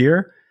 why you're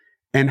here,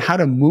 and how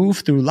to move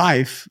through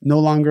life no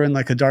longer in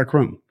like a dark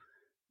room.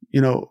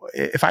 You know,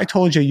 if I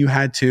told you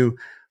had to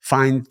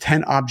find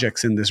 10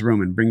 objects in this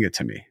room and bring it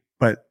to me,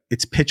 but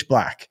it's pitch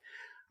black,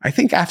 I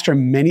think after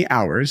many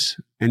hours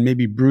and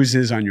maybe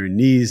bruises on your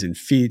knees and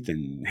feet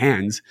and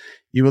hands,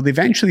 you will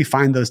eventually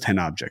find those 10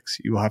 objects.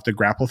 You will have to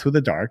grapple through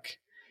the dark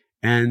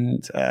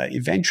and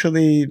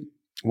eventually,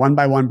 one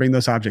by one, bring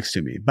those objects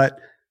to me. But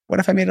what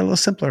if I made it a little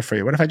simpler for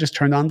you? What if I just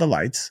turned on the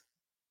lights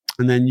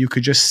and then you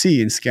could just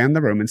see and scan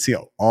the room and see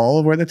all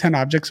of where the 10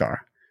 objects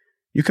are?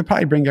 You could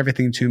probably bring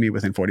everything to me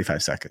within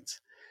 45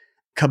 seconds.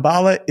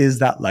 Kabbalah is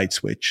that light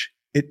switch.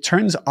 It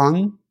turns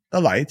on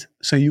the light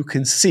so you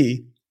can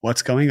see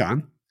what's going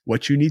on,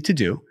 what you need to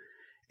do.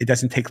 It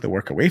doesn't take the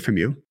work away from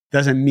you.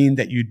 Doesn't mean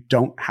that you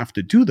don't have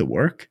to do the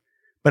work,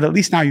 but at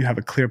least now you have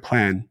a clear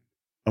plan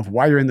of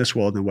why you're in this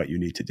world and what you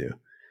need to do.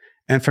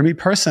 And for me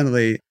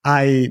personally,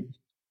 I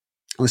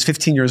was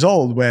 15 years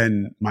old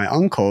when my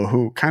uncle,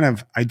 who kind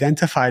of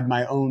identified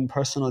my own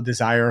personal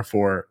desire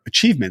for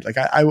achievement, like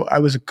I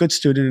was a good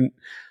student.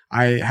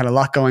 I had a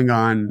lot going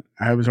on.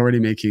 I was already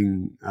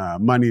making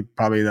money,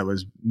 probably that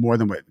was more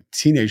than what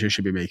teenagers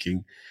should be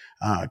making,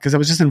 because I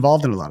was just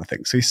involved in a lot of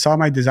things. So he saw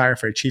my desire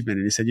for achievement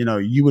and he said, you know,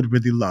 you would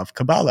really love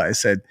Kabbalah. I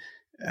said,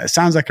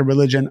 sounds like a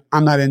religion.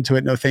 I'm not into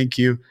it. No, thank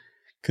you.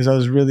 Because I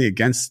was really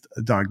against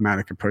a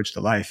dogmatic approach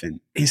to life. And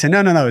he said,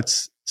 no,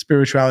 it's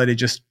spirituality.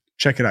 Just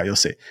check it out. You'll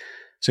see.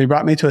 So he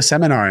brought me to a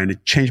seminar and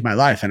it changed my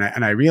life. And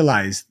I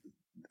realized,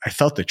 I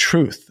felt the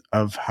truth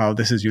of how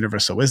this is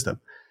universal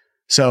wisdom.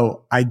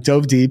 So I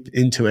dove deep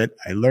into it.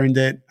 I learned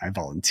it. I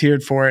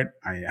volunteered for it.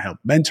 I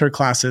helped mentor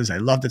classes. I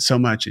loved it so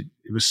much. It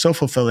was so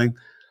fulfilling.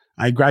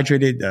 I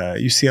graduated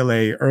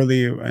UCLA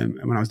early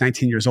when I was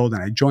 19 years old,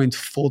 and I joined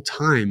full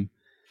time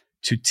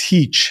to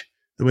teach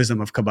the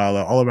wisdom of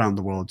Kabbalah all around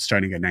the world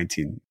starting at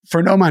 19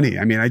 for no money.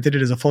 I mean, I did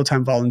it as a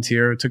full-time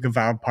volunteer, took a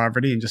vow of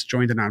poverty and just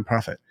joined a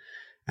nonprofit.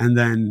 And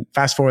then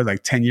fast forward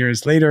like 10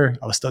 years later,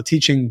 I was still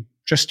teaching,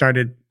 just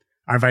started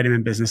our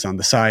vitamin business on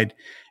the side.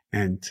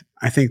 And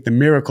I think the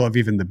miracle of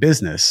even the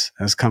business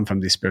has come from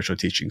these spiritual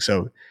teachings.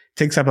 So it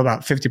takes up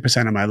about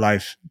 50% of my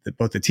life,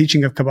 both the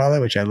teaching of Kabbalah,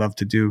 which I love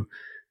to do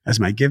as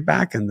my give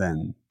back, and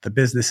then the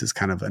business is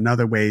kind of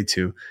another way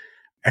to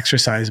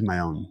exercise my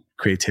own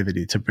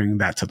creativity to bring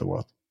that to the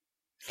world.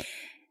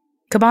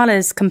 Kabbalah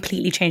has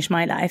completely changed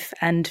my life.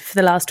 And for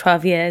the last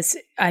 12 years,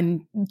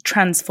 I'm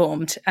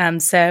transformed.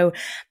 So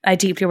I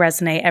deeply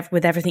resonate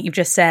with everything you've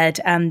just said.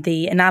 And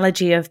the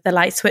analogy of the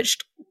light switch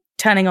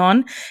turning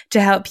on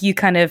to help you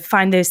kind of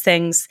find those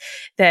things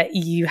that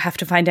you have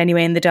to find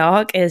anyway in the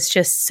dark is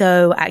just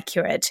so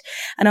accurate.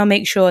 And I'll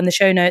make sure in the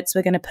show notes,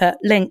 we're going to put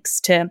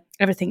links to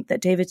everything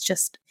that David's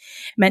just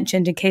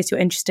mentioned in case you're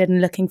interested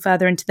in looking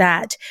further into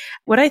that.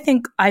 What I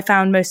think I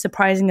found most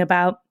surprising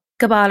about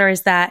Kabbalah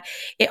is that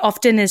it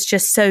often is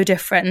just so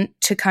different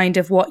to kind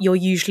of what you're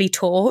usually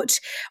taught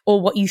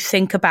or what you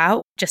think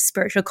about, just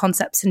spiritual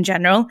concepts in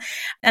general.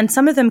 And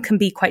some of them can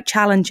be quite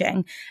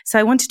challenging. So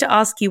I wanted to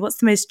ask you, what's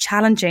the most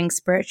challenging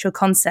spiritual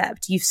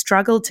concept you've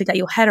struggled to get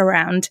your head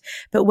around,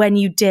 but when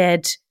you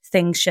did,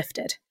 things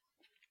shifted?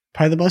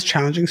 Probably the most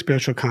challenging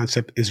spiritual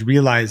concept is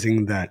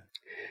realizing that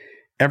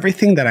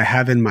everything that I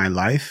have in my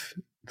life,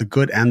 the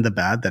good and the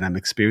bad that I'm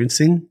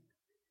experiencing,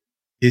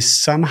 is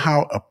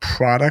somehow a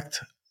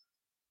product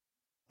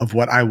of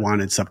what I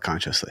wanted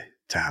subconsciously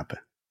to happen.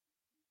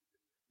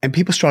 And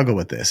people struggle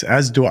with this,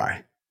 as do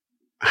I.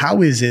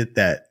 How is it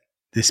that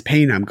this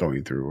pain I'm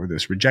going through, or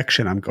this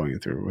rejection I'm going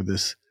through, or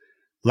this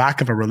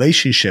lack of a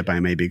relationship I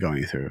may be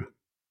going through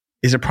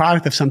is a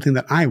product of something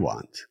that I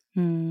want?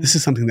 This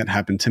is something that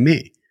happened to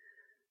me.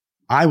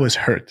 I was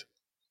hurt.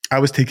 I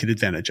was taken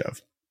advantage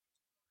of.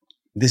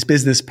 This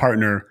business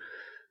partner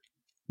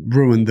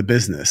ruined the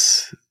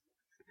business.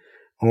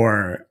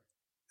 Or,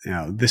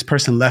 this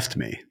person left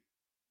me.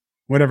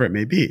 Whatever it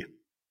may be.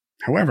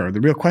 However,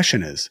 the real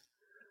question is,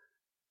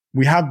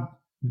 we have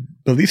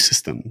belief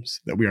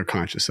systems that we are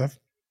conscious of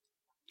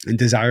and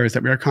desires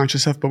that we are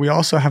conscious of, but we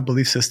also have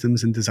belief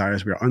systems and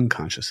desires we are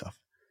unconscious of.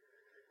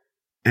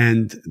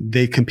 And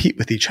they compete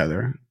with each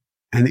other,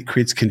 and it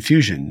creates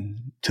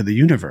confusion to the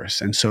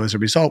universe. And so as a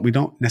result, we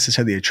don't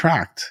necessarily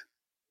attract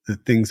the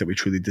things that we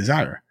truly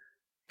desire.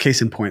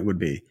 Case in point would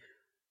be,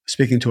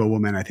 speaking to a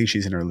woman, I think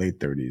she's in her late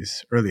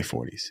 30s, early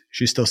 40s.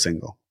 She's still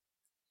single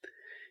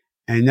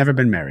and never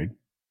been married.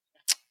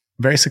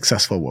 Very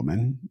successful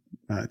woman,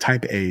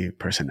 type A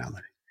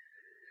personality.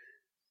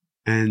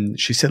 And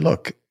she said,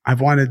 look,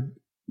 I've wanted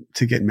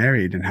to get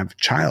married and have a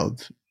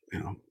child,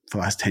 for the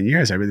last 10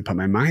 years. I really put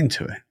my mind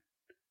to it,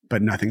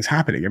 but nothing's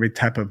happening. Every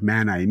type of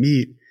man I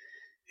meet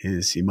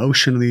is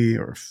emotionally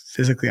or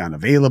physically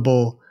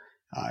unavailable.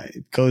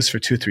 It goes for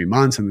 2-3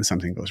 months and then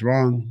something goes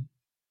wrong.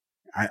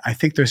 I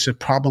think there's a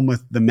problem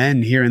with the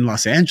men here in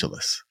Los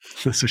Angeles.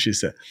 That's what she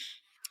said.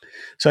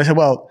 So I said,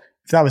 well,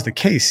 if that was the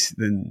case,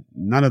 then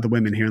none of the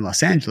women here in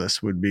Los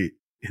Angeles would be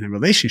in a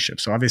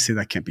relationship. So obviously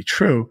that can't be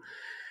true.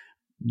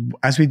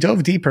 As we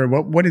dove deeper,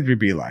 what did we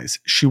realize?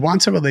 She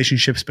wants a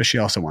relationship, but she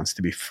also wants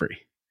to be free.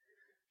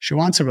 She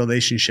wants a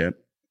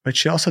relationship, but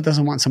she also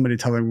doesn't want somebody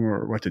telling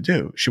her what to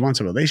do. She wants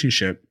a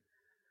relationship,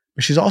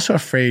 but she's also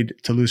afraid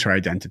to lose her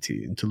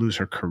identity and to lose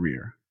her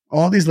career.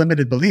 All these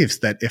limited beliefs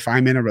that if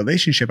I'm in a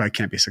relationship, I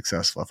can't be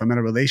successful. If I'm in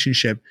a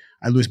relationship,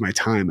 I lose my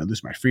time, I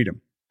lose my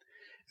freedom.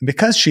 And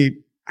because she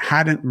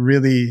hadn't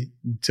really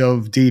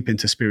dove deep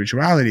into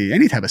spirituality,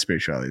 any type of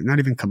spirituality, not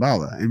even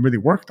Kabbalah, and really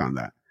worked on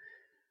that,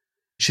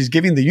 she's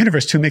giving the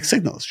universe two mixed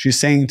signals. She's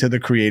saying to the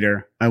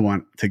creator, I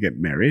want to get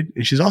married.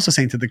 And she's also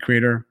saying to the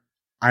creator,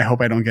 I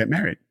hope I don't get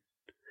married.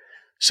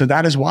 So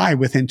that is why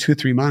within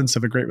 2-3 months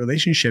of a great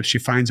relationship, she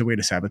finds a way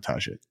to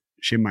sabotage it.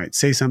 She might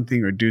say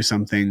something or do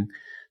something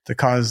to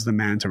cause the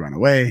man to run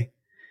away,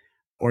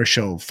 or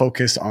she'll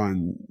focus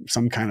on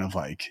some kind of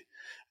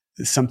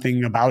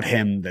something about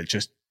him that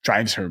just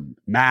drives her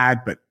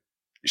mad, but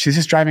she's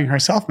just driving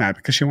herself mad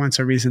because she wants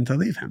a reason to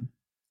leave him.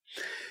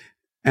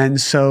 And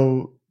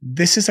so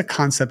this is a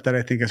concept that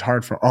I think is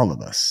hard for all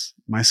of us,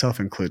 myself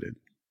included.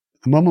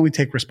 The moment we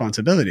take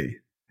responsibility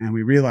and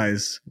we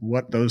realize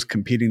what those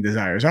competing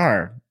desires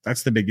are,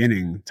 that's the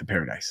beginning to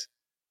paradise.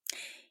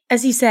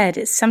 As you said,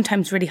 it's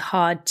sometimes really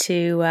hard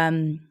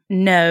to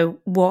know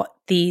what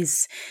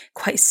these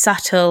quite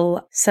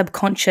subtle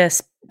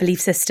subconscious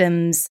belief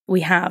systems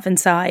we have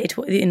inside,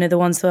 the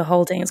ones that we're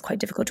holding. It's quite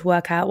difficult to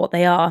work out what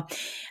they are.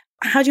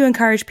 How do you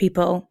encourage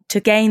people to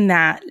gain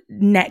that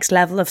next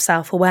level of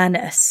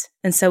self-awareness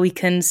and so we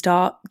can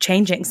start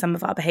changing some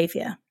of our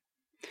behavior?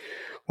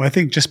 Well, I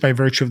think just by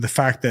virtue of the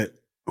fact that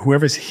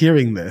whoever's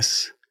hearing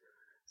this,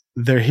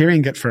 they're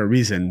hearing it for a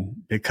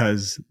reason,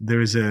 because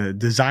there's a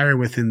desire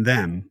within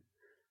them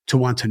to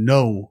want to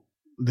know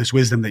this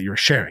wisdom that you're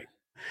sharing.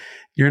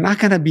 You're not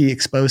going to be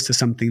exposed to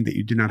something that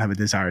you do not have a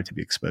desire to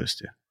be exposed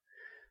to.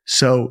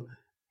 So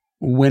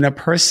when a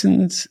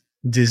person's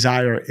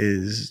desire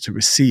is to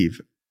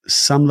receive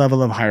some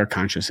level of higher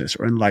consciousness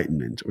or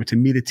enlightenment, or to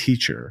meet a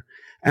teacher,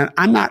 and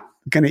I'm not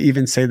going to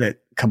even say that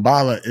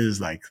Kabbalah is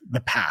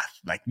the path,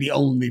 the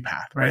only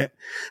path, right?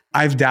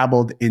 I've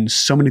dabbled in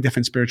so many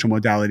different spiritual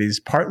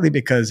modalities, partly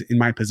because in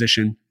my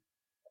position,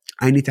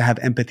 I need to have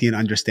empathy and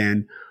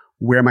understand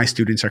where my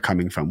students are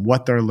coming from,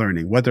 what they're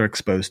learning, what they're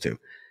exposed to.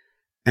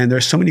 And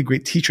there's so many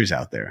great teachers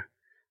out there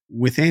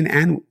within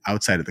and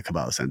outside of the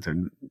Kabbalah Center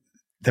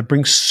that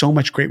bring so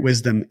much great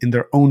wisdom in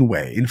their own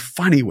way, in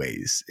funny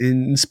ways,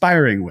 in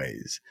inspiring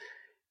ways,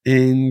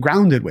 in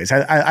grounded ways.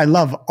 I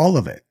love all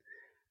of it.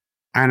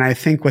 And I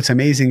think what's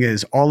amazing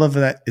is all of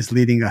that is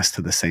leading us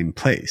to the same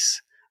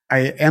place.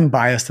 I am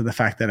biased to the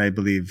fact that I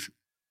believe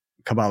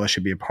Kabbalah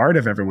should be a part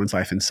of everyone's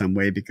life in some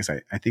way, because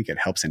I think it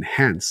helps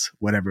enhance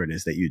whatever it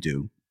is that you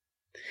do.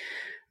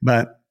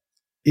 But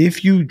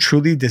if you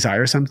truly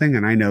desire something,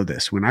 and I know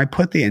this, when I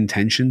put the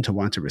intention to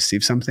want to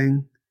receive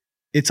something,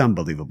 it's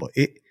unbelievable.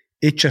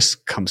 It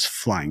just comes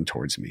flying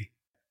towards me.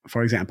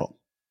 For example,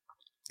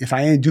 if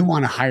I do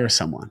want to hire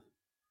someone,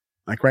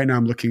 right now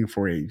I'm looking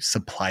for a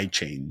supply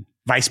chain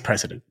vice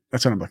president.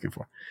 That's what I'm looking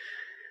for.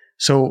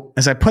 So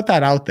as I put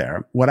that out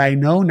there, what I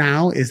know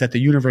now is that the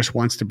universe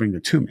wants to bring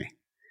it to me.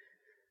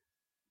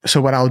 So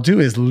what I'll do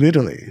is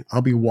literally,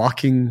 I'll be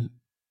walking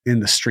in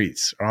the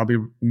streets, or I'll be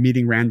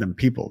meeting random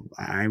people.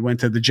 I went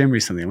to the gym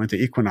recently. I went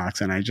to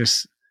Equinox, and I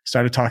just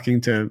started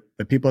talking to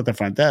the people at the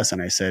front desk,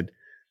 and I said,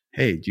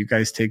 hey, do you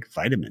guys take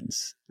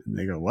vitamins? And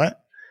they go,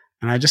 what?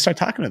 And I just start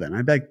talking to them.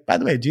 I'd be like, by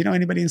the way, do you know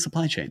anybody in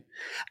supply chain?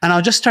 And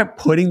I'll just start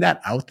putting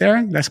that out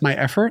there. That's my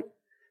effort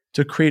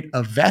to create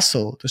a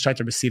vessel to start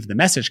to receive the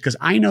message. Because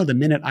I know the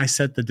minute I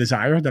set the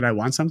desire that I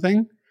want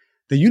something,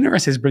 the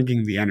universe is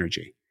bringing the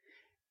energy.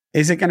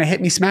 Is it going to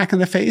hit me smack in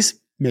the face?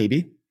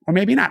 Maybe, or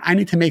maybe not. I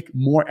need to make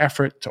more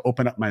effort to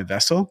open up my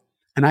vessel.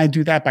 And I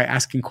do that by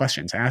asking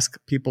questions. I ask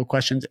people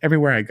questions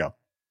everywhere I go.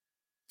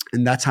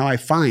 And that's how I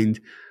find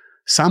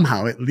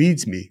somehow it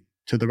leads me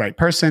to the right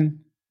person,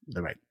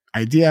 the right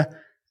idea.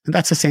 And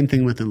that's the same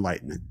thing with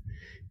enlightenment.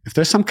 If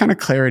there's some kind of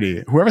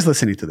clarity, whoever's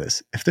listening to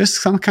this, if there's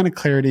some kind of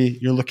clarity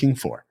you're looking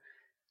for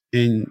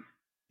in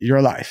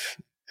your life,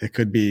 it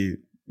could be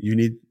you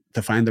need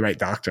to find the right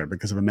doctor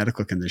because of a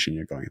medical condition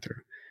you're going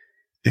through.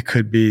 It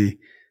could be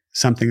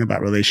something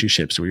about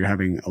relationships where you're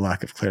having a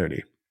lack of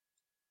clarity.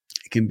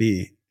 It can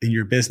be in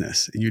your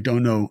business and you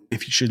don't know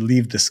if you should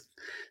leave this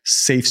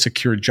safe,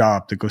 secure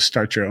job to go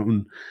start your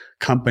own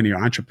company or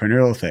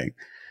entrepreneurial thing.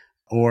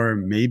 Or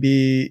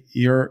maybe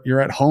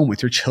you're at home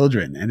with your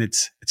children and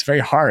it's very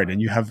hard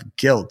and you have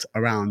guilt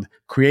around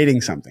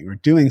creating something or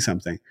doing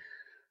something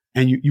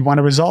and you want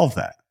to resolve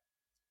that.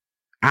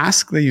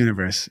 Ask the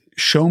universe,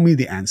 show me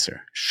the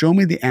answer. Show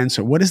me the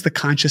answer. What is the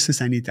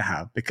consciousness I need to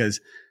have? Because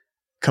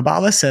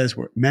Kabbalah says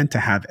we're meant to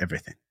have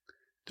everything.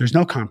 There's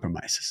no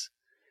compromises.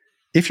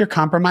 If you're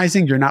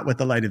compromising, you're not with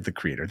the light of the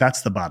Creator.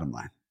 That's the bottom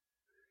line.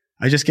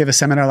 I just gave a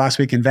seminar last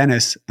week in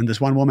Venice, and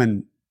this one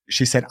woman,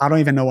 she said, I don't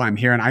even know why I'm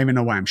here, and I don't even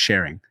know why I'm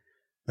sharing.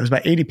 There was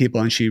about 80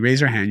 people, and she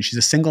raised her hand. She's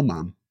a single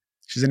mom.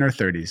 She's in her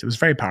 30s. It was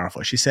very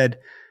powerful. She said,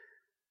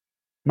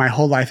 my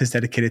whole life is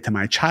dedicated to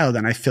my child,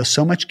 and I feel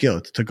so much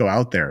guilt to go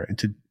out there and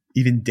to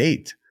even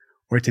date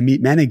or to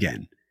meet men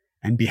again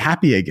and be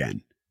happy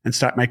again and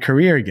start my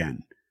career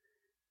again.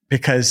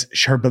 Because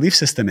her belief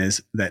system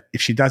is that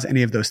if she does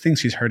any of those things,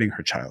 she's hurting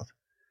her child.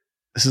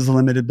 This is a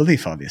limited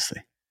belief,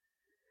 obviously.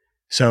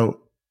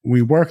 So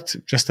we worked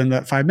just in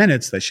that 5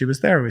 minutes that she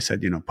was there. We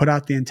said, put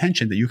out the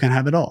intention that you can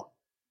have it all.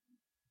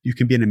 You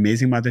can be an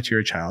amazing mother to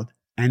your child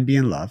and be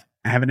in love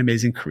and have an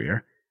amazing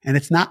career. And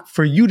it's not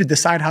for you to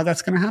decide how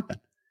that's going to happen.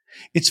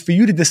 It's for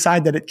you to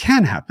decide that it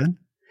can happen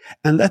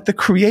and let the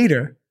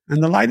Creator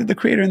and the light of the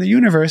Creator in the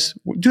universe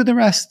do the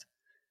rest.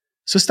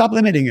 So stop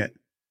limiting it.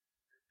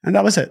 And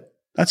that was it.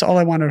 That's all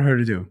I wanted her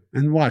to do.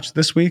 And watch,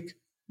 this week,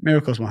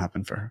 miracles will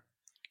happen for her.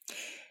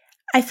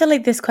 I feel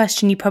like this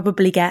question you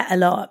probably get a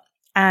lot.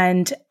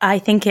 And I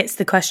think it's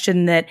the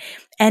question that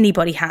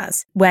anybody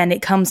has when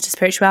it comes to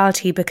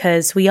spirituality,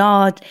 because we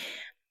are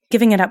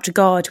giving it up to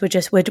God.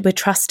 We're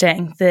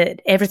trusting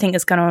that everything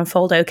is going to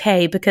unfold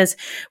okay. Because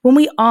when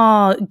we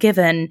are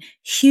given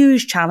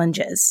huge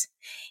challenges,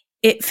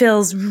 it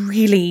feels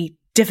really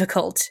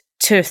difficult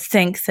to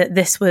think that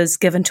this was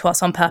given to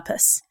us on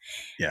purpose.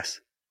 Yes.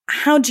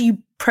 How do you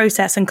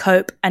process and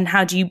cope, and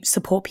how do you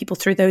support people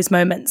through those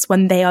moments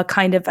when they are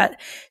kind of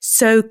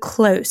so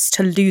close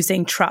to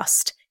losing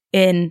trust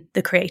in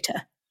the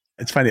Creator?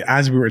 It's funny.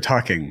 As we were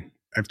talking,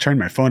 I've turned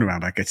my phone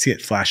around. I could see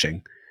it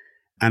flashing.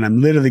 And I'm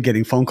literally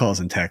getting phone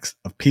calls and texts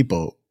of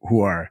people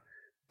who are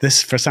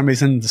this, for some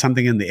reason,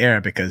 something in the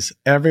air, because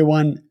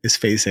everyone is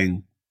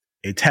facing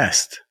a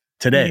test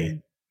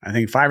today. I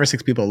think 5 or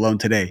 6 people alone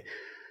today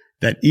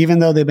that even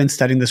though they've been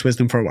studying this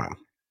wisdom for a while,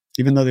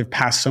 even though they've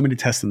passed so many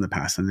tests in the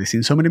past and they've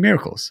seen so many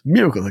miracles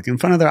like in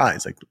front of their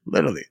eyes, like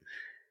literally,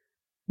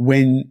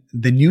 when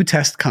the new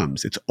test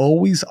comes, it's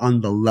always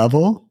on the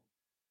level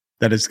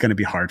that it's going to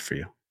be hard for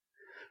you.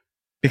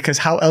 Because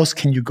how else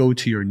can you go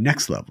to your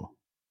next level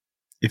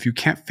if you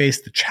can't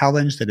face the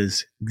challenge that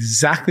is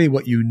exactly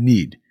what you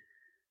need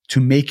to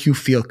make you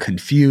feel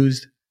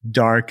confused,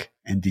 dark,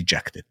 and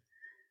dejected?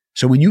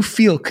 So when you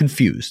feel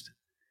confused,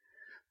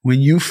 when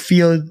you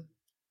feel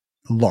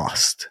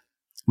lost,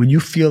 when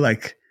you feel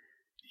like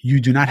you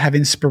do not have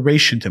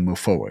inspiration to move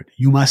forward,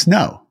 you must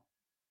know,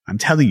 I'm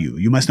telling you,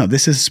 you must know,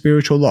 this is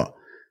spiritual law,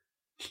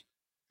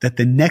 that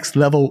the next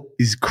level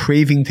is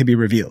craving to be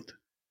revealed.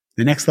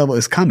 The next level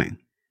is coming.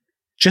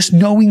 Just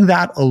knowing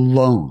that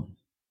alone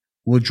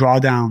will draw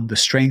down the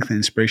strength and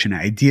inspiration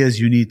and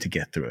ideas you need to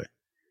get through it.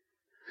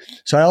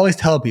 So I always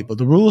tell people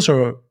the rules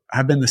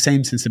have been the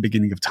same since the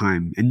beginning of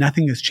time, and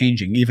nothing is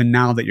changing, even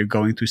now that you're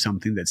going through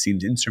something that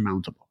seems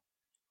insurmountable.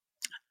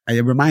 I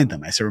remind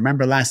them, I said,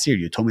 remember last year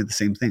you told me the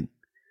same thing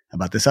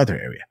about this other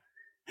area.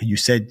 And you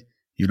said,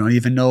 you don't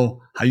even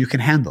know how you can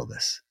handle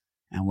this.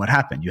 And what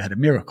happened? You had a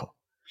miracle.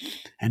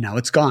 And now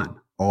it's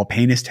gone. All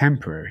pain is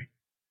temporary.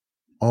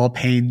 All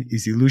pain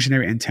is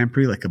illusionary and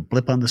temporary, like a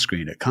blip on the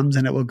screen. It comes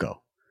and it will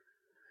go.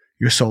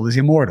 Your soul is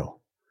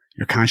immortal.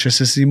 Your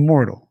consciousness is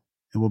immortal.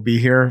 It will be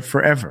here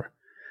forever.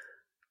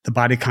 The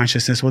body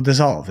consciousness will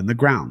dissolve in the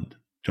ground.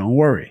 Don't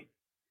worry.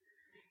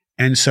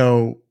 And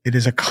so it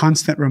is a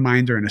constant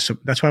reminder. And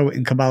that's why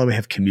in Kabbalah we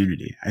have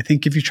community. I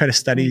think if you try to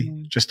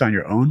study just on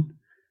your own,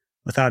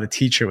 without a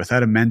teacher,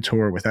 without a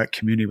mentor, without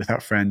community,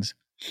 without friends,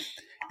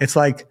 it's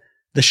like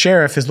the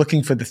sheriff is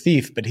looking for the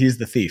thief, but he's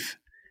the thief.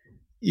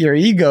 Your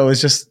ego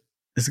is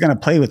going to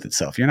play with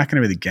itself. You're not going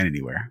to really get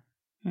anywhere.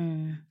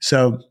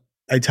 So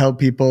I tell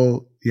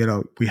people,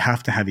 we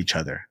have to have each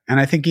other. And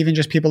I think even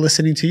just people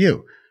listening to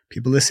you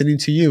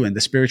and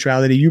the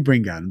spirituality you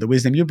bring out and the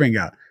wisdom you bring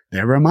out,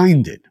 they're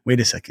reminded,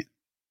 wait a second,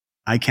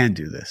 I can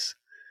do this.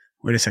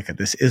 Wait a second,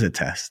 this is a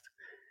test.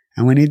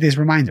 And we need these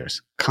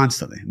reminders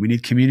constantly. We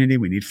need community.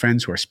 We need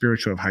friends who are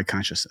spiritual of high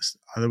consciousness.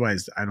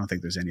 Otherwise, I don't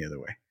think there's any other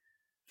way.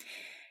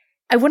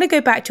 I want to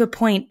go back to a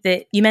point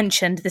that you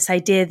mentioned, this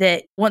idea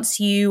that once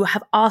you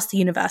have asked the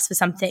universe for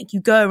something, you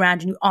go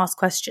around and you ask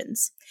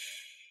questions.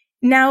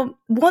 Now,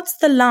 what's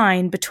the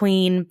line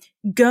between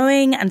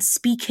going and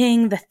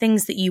speaking the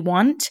things that you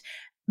want,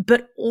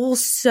 but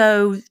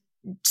also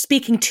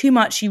speaking too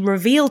much, you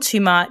reveal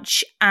too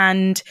much,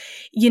 and,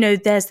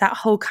 there's that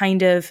whole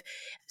kind of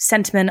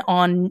sentiment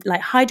on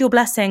like, hide your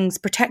blessings,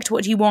 protect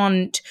what you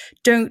want,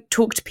 don't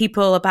talk to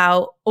people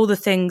about all the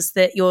things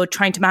that you're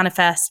trying to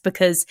manifest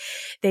because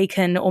they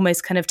can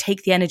almost kind of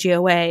take the energy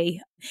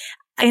away.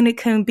 And it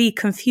can be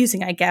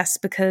confusing, I guess,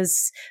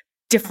 because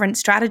different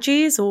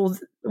strategies, or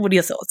what are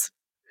your thoughts?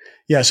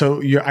 Yeah.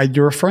 So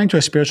you're referring to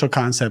a spiritual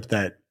concept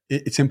that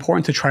it's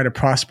important to try to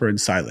prosper in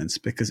silence,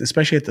 because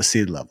especially at the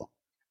seed level,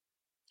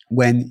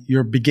 when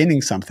you're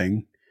beginning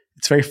something,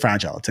 it's very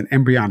fragile. It's an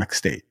embryonic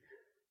state.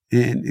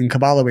 In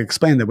Kabbalah, we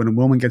explain that when a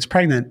woman gets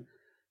pregnant,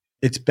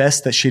 it's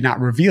best that she not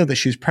reveal that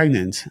she's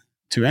pregnant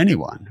to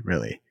anyone,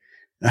 really,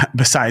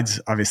 besides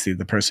obviously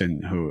the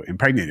person who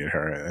impregnated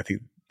her. I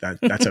think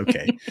that's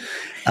okay.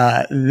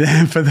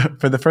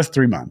 For the first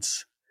 3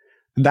 months,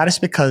 and that is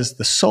because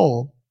the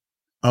soul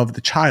of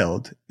the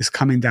child is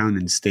coming down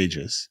in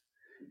stages,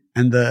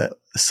 and the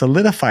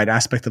solidified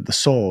aspect of the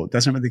soul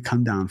doesn't really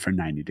come down for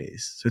 90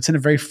 days. So it's in a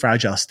very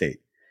fragile state.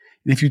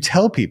 And if you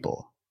tell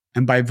people,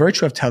 and by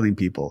virtue of telling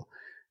people,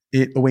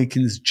 it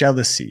awakens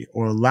jealousy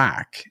or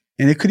lack.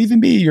 And it could even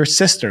be your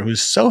sister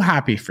who's so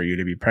happy for you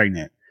to be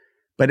pregnant,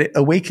 but it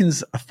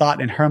awakens a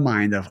thought in her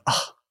mind of,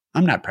 oh,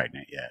 I'm not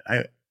pregnant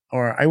yet.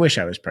 I wish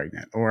I was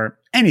pregnant, or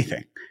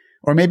anything.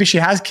 Or maybe she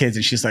has kids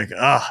and she's like,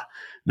 oh,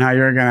 now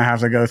you're going to have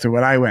to go through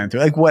what I went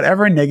through. Like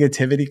whatever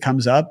negativity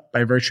comes up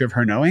by virtue of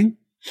her knowing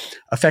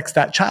affects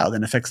that child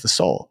and affects the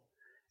soul.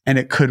 And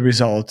it could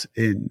result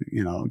in,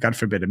 God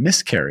forbid, a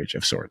miscarriage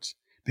of sorts,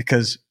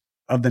 because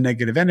of the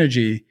negative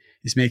energy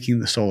is making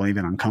the soul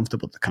even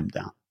uncomfortable to come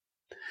down.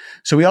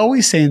 So we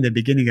always say in the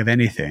beginning of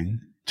anything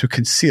to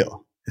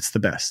conceal. It's the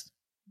best.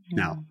 Mm-hmm.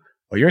 Now,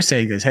 what you're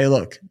saying is, hey,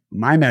 look,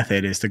 my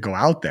method is to go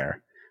out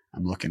there.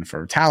 I'm looking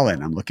for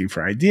talent. I'm looking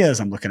for ideas.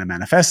 I'm looking to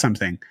manifest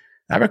something.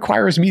 That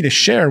requires me to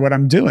share what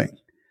I'm doing.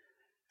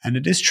 And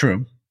it is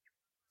true.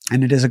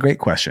 And it is a great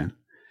question.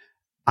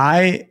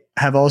 I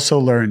have also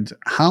learned,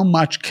 how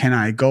much can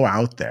I go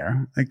out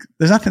there? Like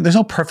there's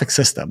no perfect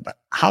system, but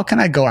how can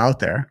I go out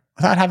there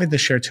without having to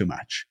share too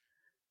much?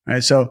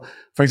 Right. So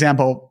for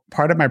example,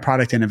 part of my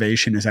product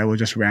innovation is I will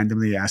just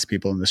randomly ask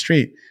people in the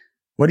street,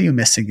 what are you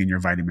missing in your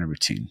vitamin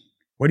routine?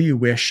 What do you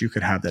wish you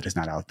could have that is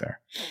not out there?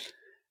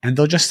 And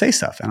they'll just say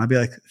stuff. And I'll be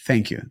like,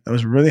 thank you. That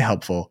was really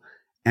helpful.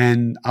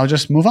 And I'll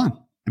just move on.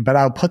 But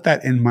I'll put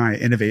that in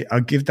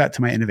I'll give that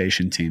to my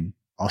innovation team.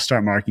 I'll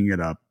start marking it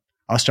up.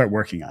 I'll start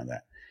working on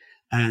that.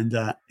 And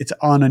it's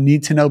on a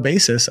need to know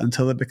basis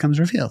until it becomes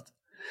revealed.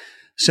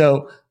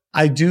 So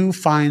I do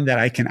find that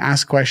I can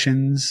ask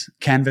questions,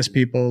 canvas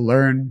people,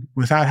 learn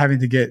without having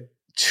to get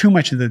too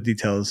much into the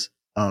details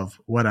of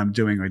what I'm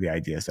doing or the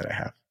ideas that I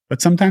have.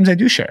 But sometimes I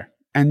do share.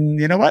 And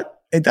you know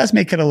what? It does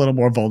make it a little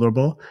more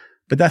vulnerable,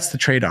 but that's the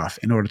trade-off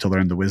in order to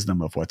learn the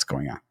wisdom of what's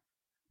going on.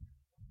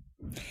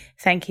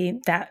 Thank you.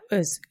 That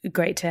was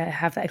great to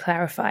have that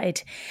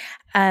clarified.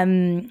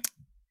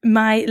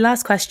 My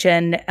last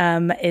question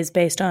is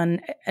based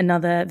on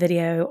another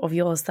video of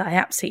yours that I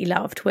absolutely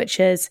loved, which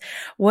is,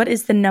 what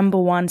is the number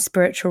one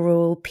spiritual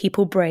rule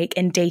people break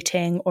in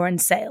dating or in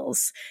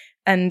sales?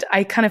 And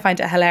I kind of find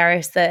it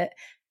hilarious that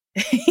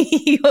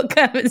you're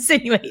kind of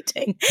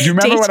insinuating. Do you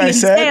remember what I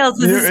said?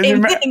 Sales is the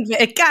same thing,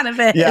 but it kind of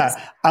is. Yeah,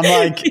 I'm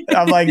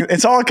like,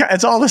 it's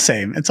all the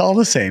same. It's all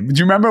the same. Do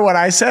you remember what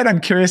I said? I'm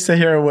curious to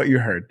hear what you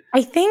heard.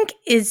 I think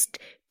is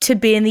to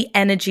be in the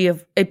energy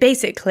of,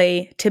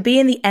 basically, to be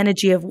in the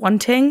energy of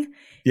wanting.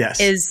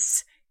 Yes,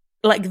 is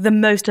like the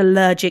most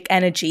allergic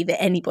energy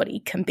that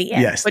anybody can be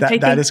in. Yes,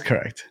 that is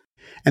correct.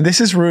 And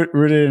this is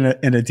rooted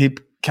in a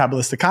deep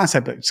Kabbalistic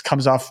concept that just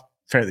comes off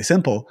fairly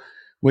simple,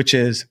 which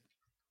is,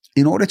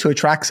 in order to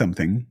attract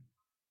something,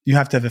 you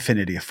have to have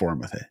affinity of form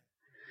with it.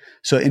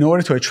 So in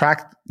order to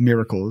attract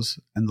miracles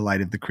and the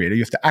light of the Creator,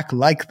 you have to act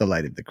like the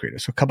light of the Creator.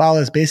 So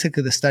Kabbalah is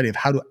basically the study of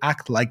how to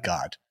act like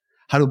God,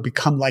 how to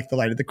become like the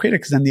light of the Creator,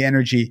 because then the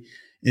energy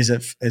is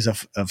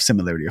of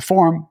similarity of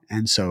form.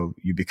 And so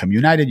you become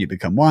united, you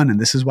become one, and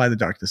this is why the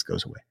darkness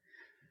goes away.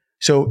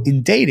 So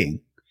in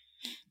dating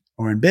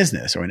or in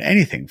business or in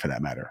anything for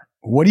that matter,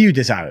 what are you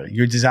desiring?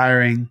 You're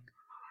desiring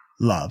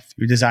love.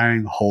 You're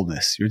desiring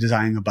wholeness. You're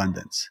desiring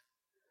abundance.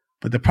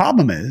 But the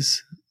problem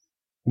is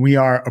we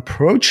are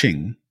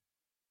approaching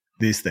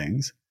these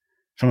things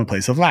from a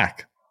place of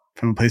lack,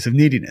 from a place of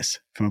neediness,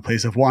 from a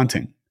place of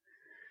wanting.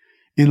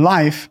 In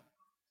life,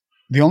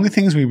 the only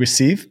things we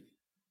receive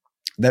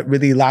that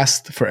really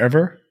last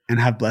forever and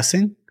have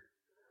blessing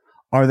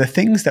are the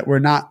things that we're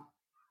not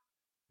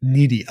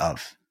needy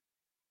of.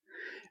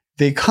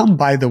 They come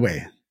by the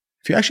way.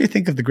 If you actually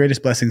think of the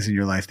greatest blessings in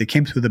your life, they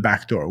came through the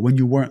back door when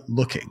you weren't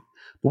looking.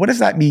 But what does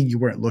that mean, you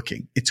weren't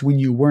looking? It's when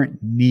you weren't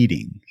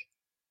needing.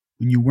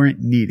 When you weren't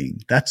needing.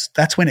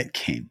 That's when it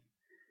came.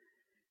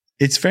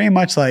 It's very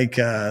much like,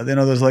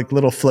 those like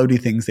little floaty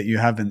things that you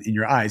have in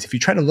your eyes. If you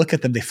try to look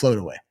at them, they float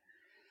away.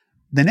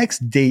 The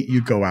next date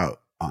you go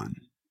out on,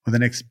 or the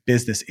next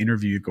business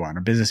interview you go on,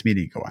 or business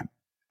meeting you go on,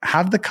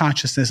 have the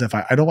consciousness of,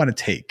 I don't want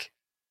to take.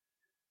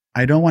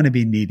 I don't want to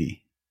be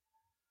needy.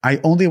 I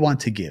only want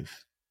to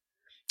give.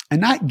 And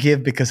not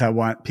give because I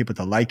want people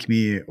to like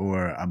me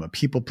or I'm a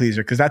people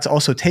pleaser, because that's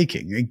also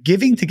taking.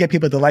 Giving to get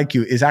people to like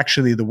you is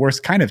actually the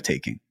worst kind of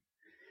taking.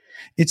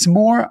 It's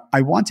more,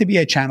 I want to be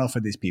a channel for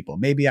these people.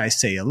 Maybe I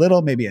say a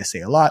little, maybe I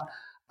say a lot.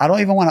 I don't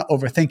even want to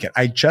overthink it.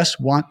 I just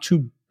want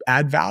to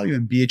add value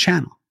and be a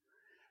channel.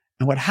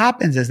 And what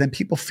happens is then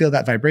people feel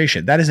that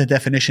vibration. That is a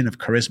definition of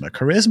charisma.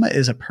 Charisma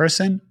is a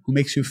person who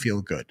makes you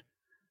feel good.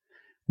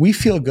 We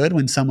feel good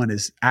when someone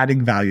is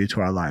adding value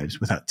to our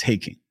lives without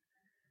taking.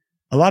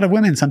 A lot of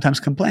women sometimes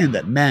complain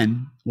that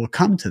men will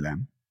come to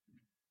them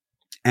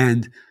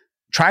and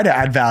try to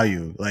add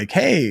value. Like,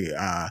 hey,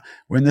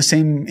 we're in the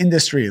same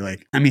industry.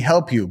 Like, let me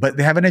help you. But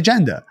they have an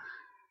agenda.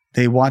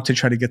 They want to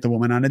try to get the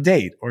woman on a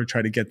date or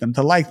try to get them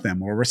to like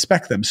them or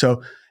respect them.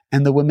 So,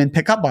 and the women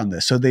pick up on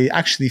this. So they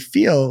actually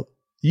feel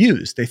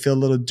used. They feel a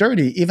little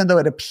dirty, even though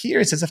it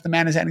appears as if the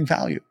man is adding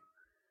value.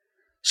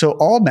 So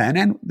all men,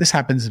 and this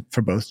happens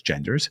for both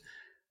genders,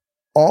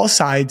 all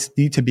sides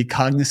need to be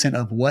cognizant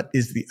of what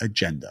is the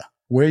agenda.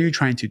 Where are you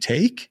trying to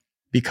take?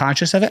 Be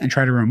conscious of it and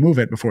try to remove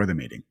it before the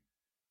meeting.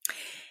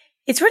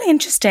 It's really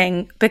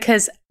interesting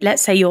because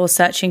let's say you're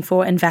searching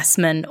for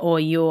investment or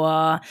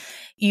you're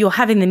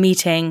having the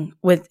meeting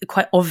with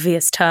quite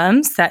obvious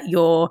terms that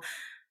you're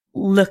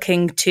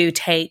looking to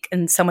take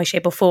in some way,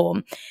 shape or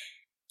form.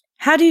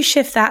 How do you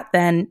shift that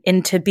then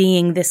into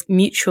being this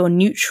mutual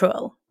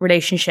neutral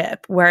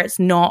relationship where it's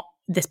not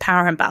this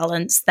power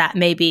imbalance that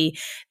maybe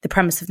the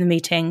premise of the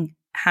meeting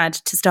had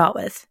to start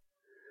with?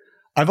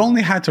 I've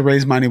only had to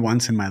raise money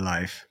once in my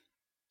life,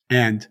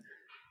 and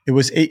it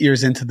was 8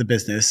 years into the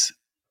business.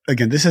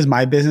 Again, this is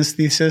my business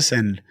thesis,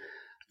 and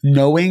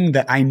knowing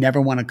that I never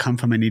want to come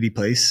from a needy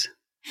place.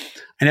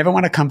 I never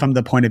want to come from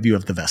the point of view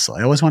of the vessel.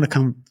 I always want to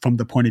come from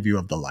the point of view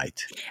of the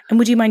light. And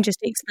would you mind just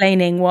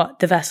explaining what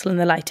the vessel and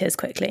the light is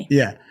quickly?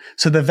 Yeah.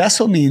 So the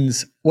vessel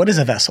means, what is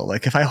a vessel?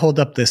 Like if I hold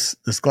up this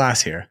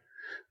glass here,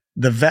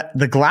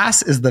 the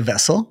glass is the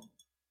vessel,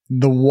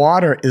 the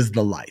water is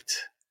the light.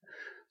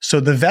 So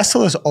the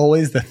vessel is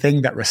always the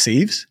thing that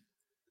receives.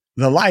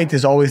 The light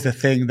is always the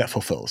thing that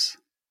fulfills.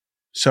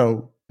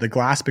 So the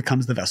glass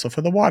becomes the vessel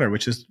for the water,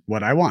 which is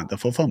what I want, the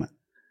fulfillment.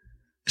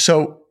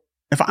 So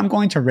if I'm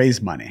going to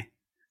raise money,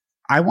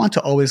 I want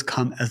to always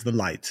come as the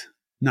light,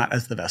 not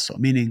as the vessel,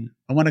 meaning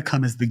I want to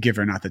come as the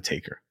giver, not the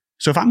taker.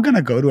 So if I'm going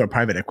to go to a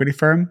private equity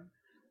firm,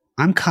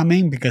 I'm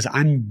coming because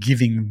I'm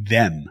giving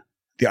them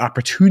the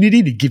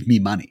opportunity to give me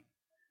money.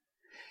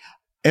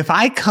 If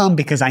I come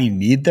because I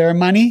need their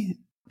money,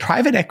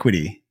 private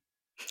equity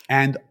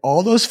and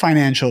all those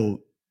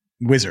financial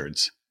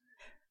wizards,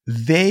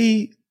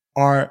 they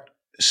are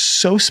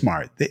so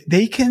smart.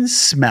 They can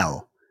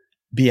smell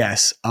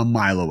BS a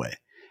mile away.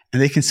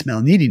 And they can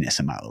smell neediness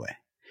a mile away.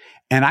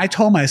 And I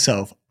told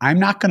myself, I'm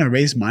not going to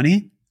raise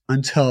money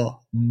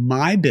until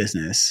my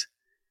business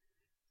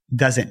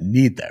doesn't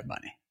need their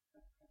money.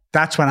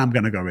 That's when I'm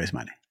going to go raise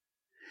money.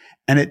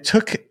 And it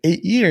took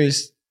 8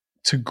 years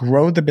to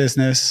grow the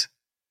business,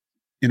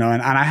 and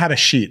I had a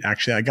sheet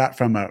actually I got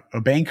from a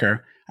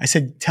banker. I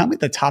said, tell me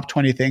the top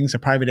 20 things a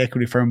private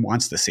equity firm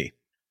wants to see.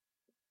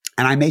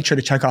 And I made sure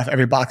to check off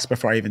every box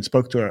before I even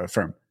spoke to a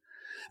firm.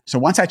 So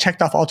once I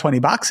checked off all 20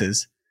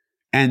 boxes,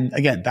 and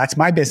again, that's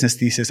my business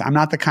thesis. I'm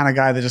not the kind of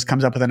guy that just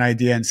comes up with an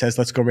idea and says,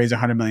 let's go raise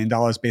 $100 million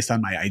based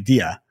on my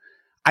idea.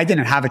 I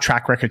didn't have a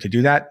track record to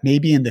do that.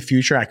 Maybe in the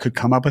future, I could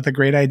come up with a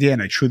great idea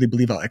and I truly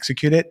believe I'll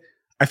execute it.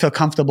 I feel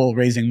comfortable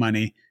raising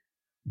money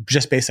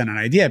just based on an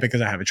idea because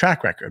I have a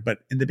track record. But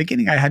in the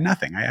beginning, I had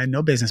nothing. I had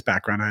no business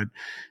background.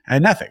 I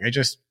had nothing. I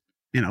just,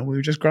 we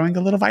were just growing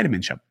a little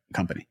vitamin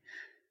company.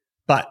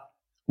 But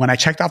when I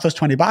checked off those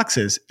 20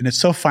 boxes, and it's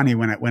so funny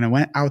when I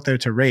went out there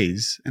to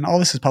raise, and all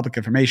this is public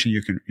information,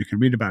 you can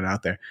read about it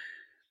out there.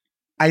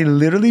 I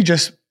literally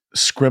just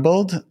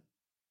scribbled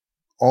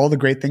all the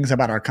great things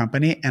about our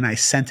company and I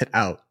sent it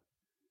out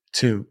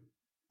to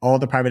all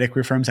the private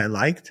equity firms I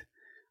liked.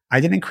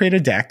 I didn't create a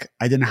deck.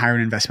 I didn't hire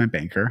an investment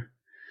banker.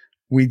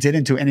 We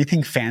didn't do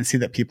anything fancy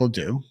that people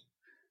do.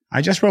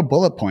 I just wrote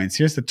bullet points.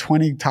 Here's the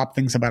 20 top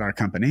things about our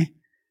company.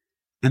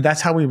 And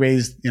that's how we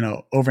raised,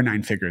 over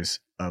 9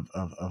 figures of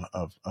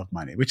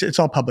money, which it's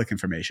all public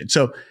information.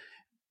 So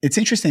it's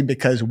interesting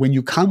because when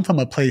you come from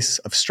a place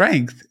of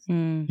strength,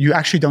 you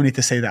actually don't need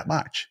to say that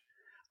much.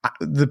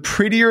 The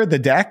prettier the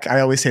deck, I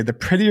always say the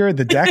prettier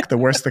the deck, the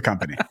worse the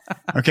company.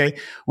 Okay.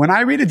 When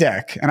I read a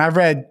deck, and I've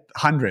read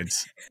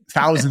hundreds,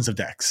 thousands of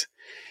decks,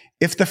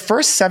 if the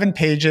first 7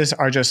 pages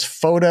are just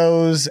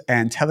photos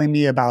and telling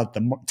me about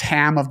the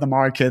TAM of the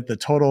market, the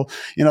total,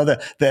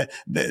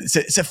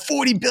 it's a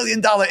 $40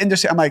 billion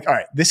industry. I'm like, all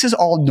right, this is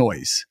all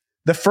noise.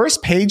 The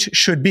first page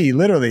should be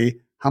literally,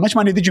 how much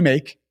money did you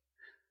make?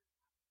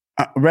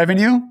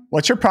 Revenue?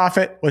 What's your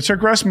profit? What's your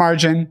gross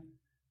margin?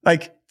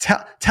 Like,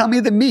 tell me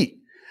the meat.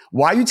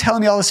 Why are you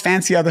telling me all this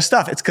fancy other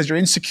stuff? It's because you're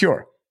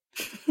insecure.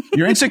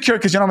 You're insecure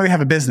because you don't really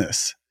have a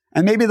business.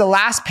 And maybe the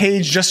last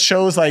page just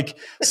shows like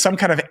some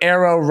kind of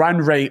arrow run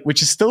rate,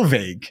 which is still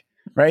vague,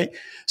 right?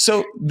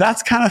 So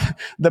that's kind of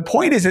the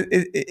point is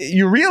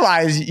you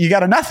realize you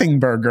got a nothing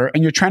burger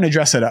and you're trying to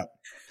dress it up.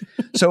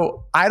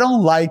 So I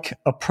don't like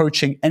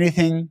approaching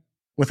anything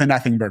with a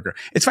nothing burger.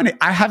 It's funny.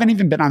 I haven't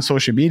even been on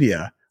social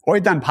media or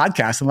done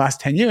podcasts in the last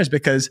 10 years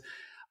because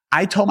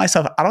I told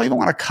myself, I don't even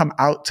want to come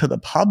out to the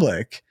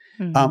public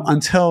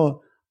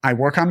until I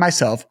work on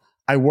myself.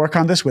 I work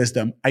on this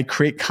wisdom. I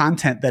create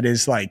content that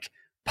is like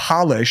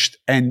polished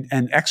and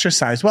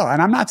exercised well.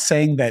 And I'm not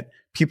saying that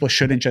people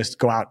shouldn't just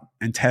go out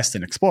and test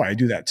and explore. I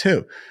do that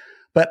too.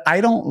 But I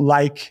don't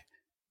like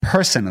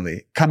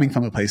personally coming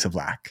from a place of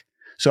lack.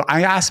 So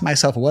I ask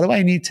myself, what do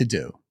I need to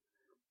do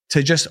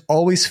to just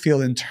always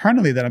feel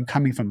internally that I'm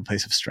coming from a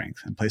place of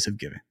strength and place of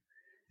giving?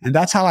 And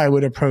that's how I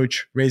would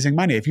approach raising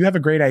money. If you have a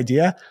great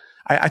idea,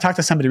 I talked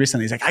to somebody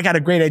recently. He's like, I got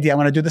a great idea. I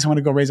want to do this. I want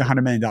to go raise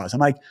 $100 million. I'm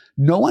like,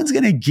 no one's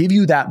going to give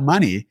you that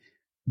money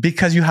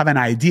because you have an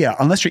idea,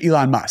 unless you're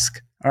Elon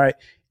Musk. All right.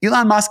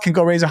 Elon Musk can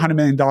go raise $100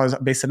 million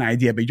based on an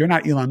idea, but you're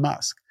not Elon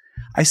Musk.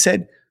 I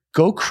said,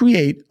 go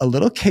create a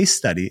little case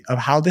study of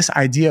how this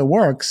idea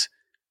works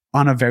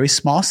on a very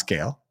small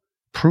scale,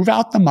 prove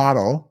out the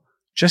model,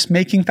 just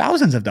making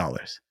thousands of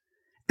dollars.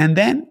 And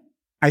then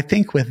I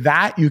think with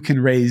that, you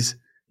can raise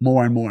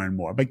more and more and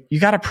more. But you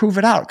got to prove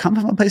it out. Come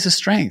from a place of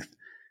strength.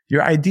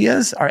 Your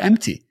ideas are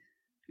empty,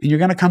 and you're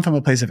going to come from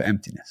a place of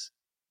emptiness.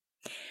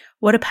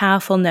 What a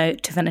powerful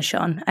note to finish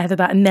on. I have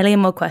about 1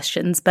 million more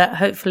questions, but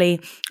hopefully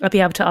I'll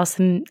be able to ask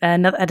them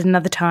at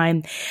another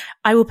time.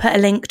 I will put a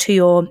link to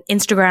your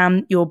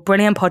Instagram, your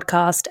brilliant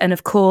podcast, and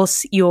of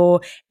course, your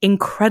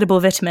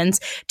incredible vitamins.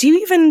 Do you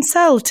even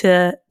sell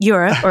to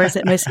Europe, or is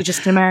it mostly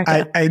just in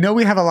America? I know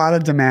we have a lot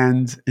of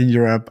demand in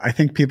Europe. I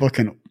think people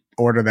can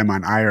order them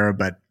on IR,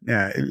 but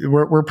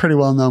we're pretty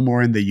well known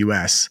more in the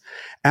US.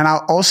 And I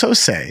will also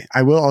say,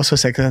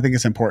 because I think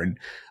it's important,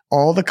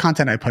 all the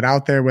content I put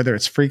out there, whether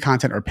it's free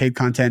content or paid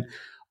content,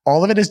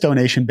 all of it is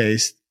donation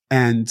based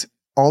and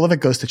all of it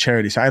goes to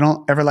charity. So I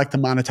don't ever like to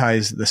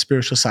monetize the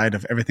spiritual side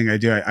of everything I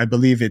do. I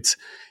believe it's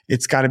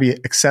got to be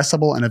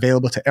accessible and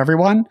available to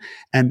everyone.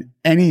 And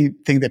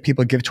anything that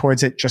people give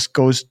towards it just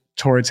goes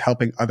towards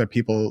helping other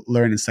people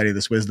learn and study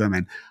this wisdom.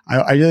 And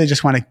I really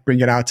just want to bring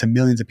it out to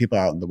millions of people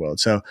out in the world.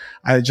 So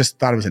I just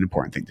thought it was an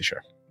important thing to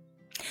share.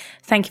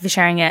 Thank you for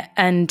sharing it.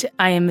 And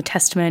I am a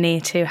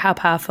testimony to how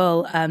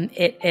powerful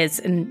it is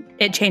in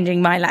it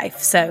changing my life.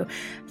 So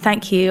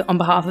thank you on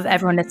behalf of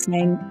everyone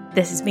listening.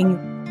 This has been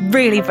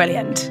really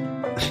brilliant.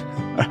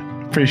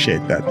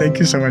 Appreciate that. Thank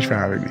you so much for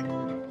having me.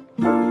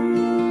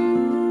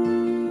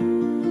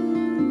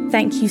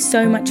 Thank you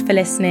so much for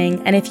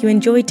listening. And if you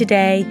enjoyed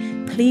today,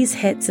 please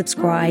hit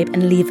subscribe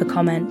and leave a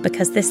comment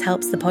because this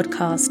helps the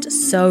podcast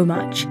so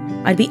much.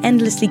 I'd be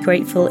endlessly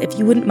grateful if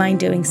you wouldn't mind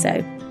doing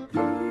so.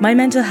 My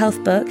mental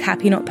health book,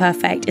 Happy Not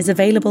Perfect, is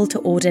available to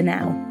order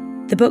now.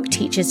 The book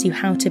teaches you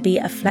how to be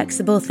a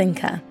flexible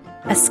thinker,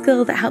 a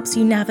skill that helps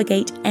you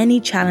navigate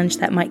any challenge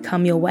that might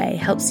come your way,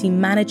 helps you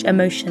manage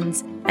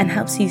emotions, and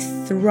helps you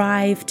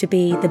thrive to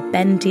be the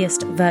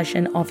bendiest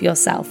version of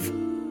yourself.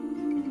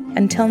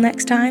 Until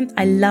next time,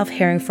 I love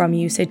hearing from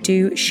you, so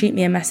do shoot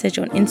me a message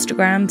on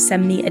Instagram,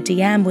 send me a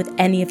DM with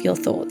any of your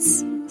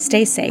thoughts.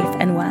 Stay safe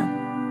and well.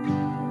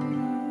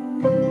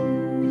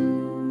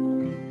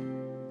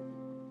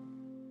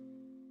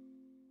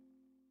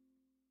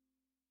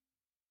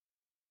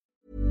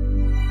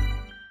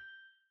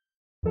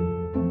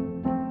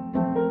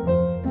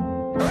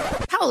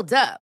 Hold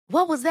up.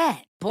 What was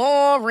that?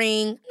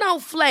 Boring. No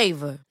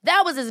flavor.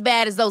 That was as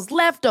bad as those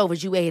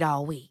leftovers you ate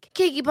all week.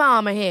 Keke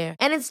Palmer here.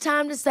 And it's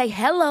time to say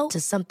hello to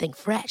something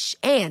fresh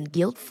and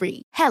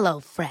guilt-free. Hello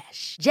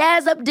Fresh.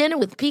 Jazz up dinner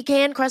with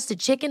pecan-crusted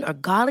chicken or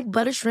garlic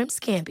butter shrimp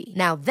scampi.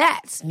 Now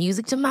that's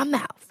music to my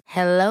mouth.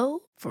 Hello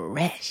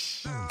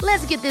Fresh.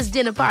 Let's get this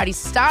dinner party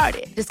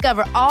started.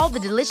 Discover all the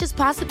delicious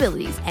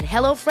possibilities at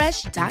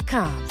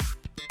HelloFresh.com.